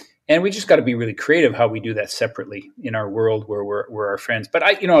together. And we just got to be really creative how we do that separately in our world where we're our friends. But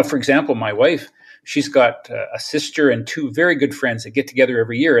for example, my wife, she's got a sister and two very good friends that get together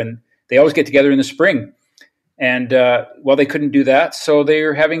every year, and they always get together in the spring. And they couldn't do that, so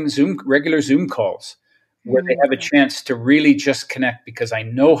they're having regular Zoom calls where they have a chance to really just connect, because I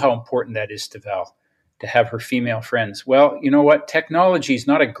know how important that is to Val, to have her female friends. Well, you know what? Technology is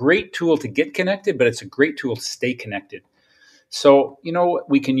not a great tool to get connected, but it's a great tool to stay connected. So,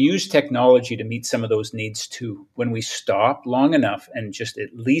 we can use technology to meet some of those needs too, when we stop long enough and just at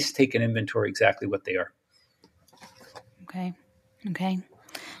least take an inventory exactly what they are. Okay.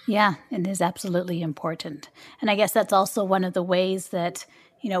 Yeah, it is absolutely important. And I guess that's also one of the ways that,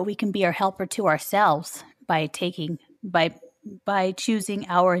 we can be our helper to ourselves by choosing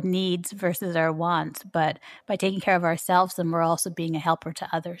our needs versus our wants. But by taking care of ourselves, then we're also being a helper to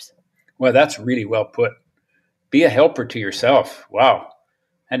others. Well, that's really well put. Be a helper to yourself. Wow.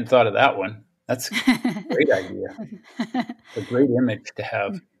 Hadn't thought of that one. That's a great idea. A great image to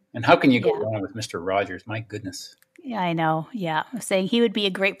have. And how can you go wrong with Mr. Rogers? My goodness. Yeah, I know. Yeah. I'm saying he would be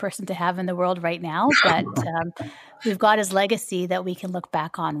a great person to have in the world right now, but we've got his legacy that we can look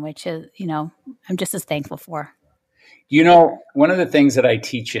back on, which is, I'm just as thankful for. One of the things that I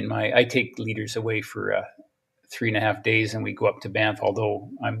teach I take leaders away for 3.5 days and we go up to Banff, although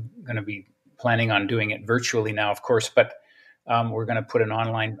I'm going to be planning on doing it virtually now, of course, but I'm going to put an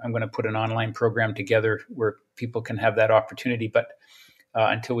online program together where people can have that opportunity, but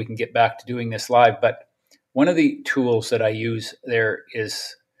until we can get back to doing this live. But one of the tools that I use there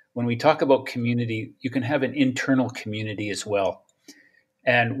is when we talk about community, you can have an internal community as well.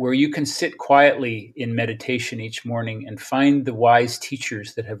 And where you can sit quietly in meditation each morning and find the wise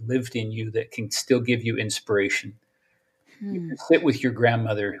teachers that have lived in you that can still give you inspiration. You can sit with your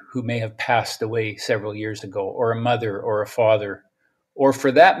grandmother who may have passed away several years ago, or a mother or a father, or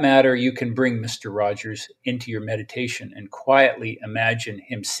for that matter, you can bring Mr. Rogers into your meditation and quietly imagine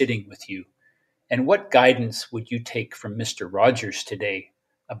him sitting with you. And what guidance would you take from Mr. Rogers today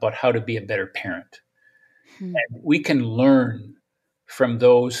about how to be a better parent? And we can learn from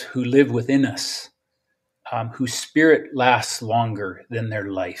those who live within us, whose spirit lasts longer than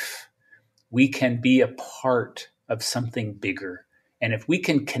their life. We can be a part of something bigger. And if we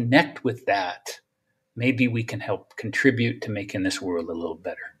can connect with that, maybe we can help contribute to making this world a little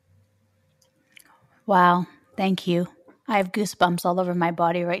better. Wow. Thank you. I have goosebumps all over my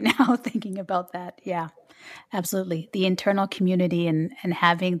body right now thinking about that. Yeah, absolutely. The internal community and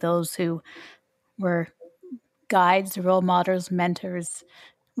having those who were guides, role models, mentors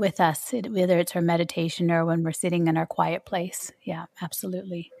with us, whether it's our meditation or when we're sitting in our quiet place. Yeah,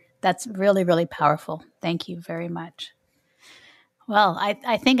 absolutely. That's really, really powerful. Thank you very much. Well,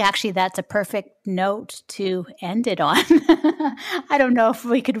 I think actually that's a perfect note to end it on. I don't know if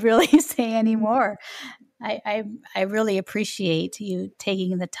we could really say any more. I really appreciate you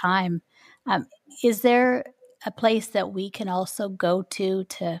taking the time. Is there a place that we can also go to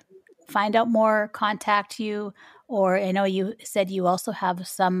find out more, contact you? Or I know you said you also have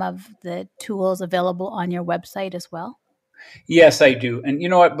some of the tools available on your website as well. Yes, I do. And you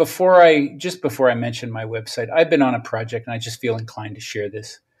know what? Before I mention my website, I've been on a project, and I just feel inclined to share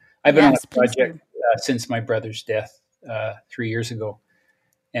this. I've been on a project since my brother's death 3 years ago,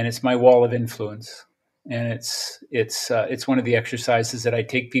 and it's my wall of influence. And it's one of the exercises that I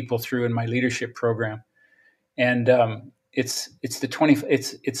take people through in my leadership program. And it's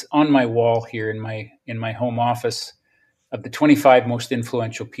on my wall here in my home office of the 25 most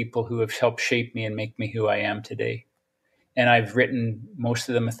influential people who have helped shape me and make me who I am today. And I've written most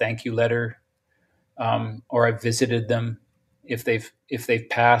of them a thank you letter, or I've visited them. If they've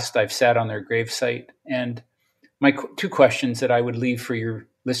passed, I've sat on their gravesite. And my two questions that I would leave for your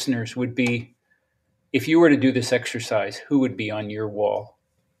listeners would be, if you were to do this exercise, who would be on your wall?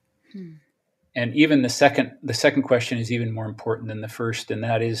 And even the second question is even more important than the first, and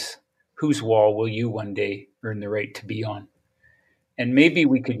that is, whose wall will you one day earn the right to be on? And maybe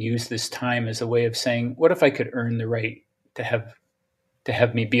we could use this time as a way of saying, what if I could earn the right to have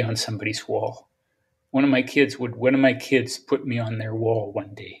me be on somebody's wall? One of my kids put me on their wall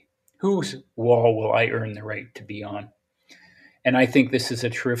one day. Whose wall will I earn the right to be on? And I think this is a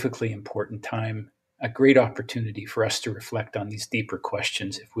terrifically important time, a great opportunity for us to reflect on these deeper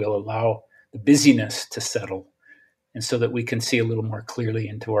questions if we'll allow the busyness to settle, and so that we can see a little more clearly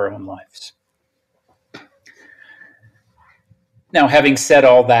into our own lives. Now, having said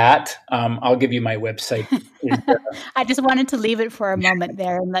all that, I'll give you my website. I just wanted to leave it for a moment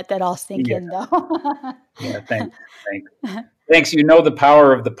there and let that all sink in, though. Yeah, thanks. You know the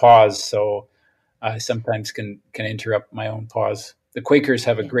power of the pause, so I sometimes can interrupt my own pause. The Quakers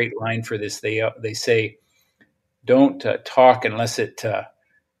have a great line for this. They say, "Don't talk unless it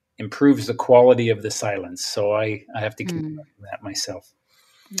improves the quality of the silence." So I have to keep that myself.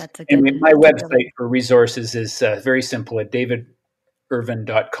 That's a good. And my website for resources is very simple at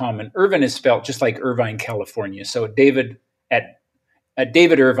davidirvine.com. And Irvine is spelled just like Irvine, California. So David at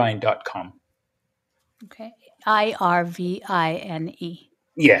davidirvine.com. Okay. IRVINE.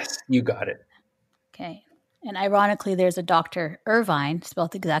 Yes, you got it. Okay. And ironically, there's a Dr. Irvine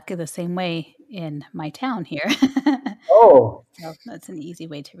spelled exactly the same way in my town here. Oh. So that's an easy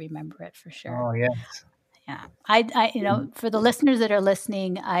way to remember it for sure. Oh, yes. Yeah. I for the listeners that are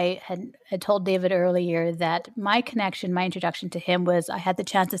listening, I had told David earlier that my introduction to him was I had the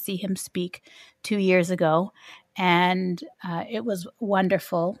chance to see him speak 2 years ago, and it was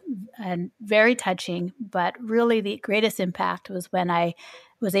wonderful and very touching. But really the greatest impact was when I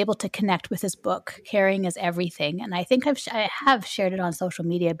was able to connect with his book, Caring is Everything. And I think I have shared it on social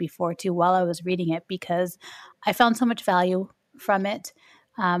media before too while I was reading it, because I found so much value from it.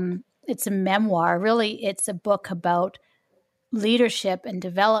 It's a memoir. Really, it's a book about leadership and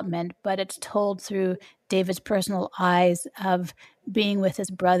development, but it's told through David's personal eyes of being with his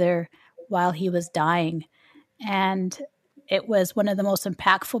brother while he was dying. And it was one of the most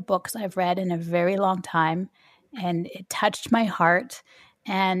impactful books I've read in a very long time. And it touched my heart.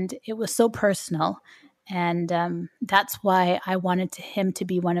 And it was so personal. And that's why I wanted him to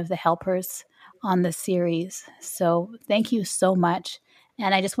be one of the helpers on the series. So thank you so much.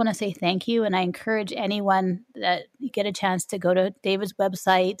 And I just want to say thank you. And I encourage anyone that you get a chance to go to David's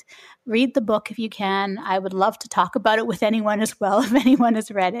website, read the book if you can. I would love to talk about it with anyone as well, if anyone has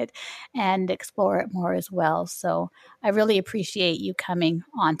read it, and explore it more as well. So I really appreciate you coming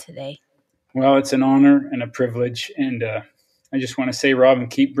on today. Well, it's an honor and a privilege. And I just want to say, Robin,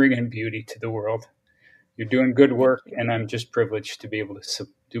 keep bringing beauty to the world. You're doing good work, and I'm just privileged to be able to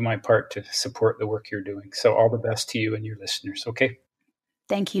do my part to support the work you're doing. So all the best to you and your listeners, okay?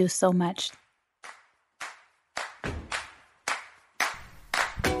 Thank you so much.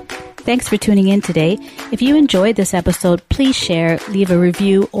 Thanks for tuning in today. If you enjoyed this episode, please share, leave a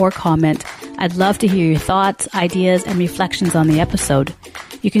review or comment. I'd love to hear your thoughts, ideas, and reflections on the episode.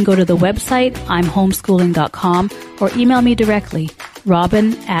 You can go to the website, imhomeschooling.com, or email me directly,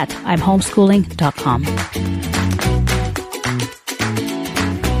 robin@imhomeschooling.com.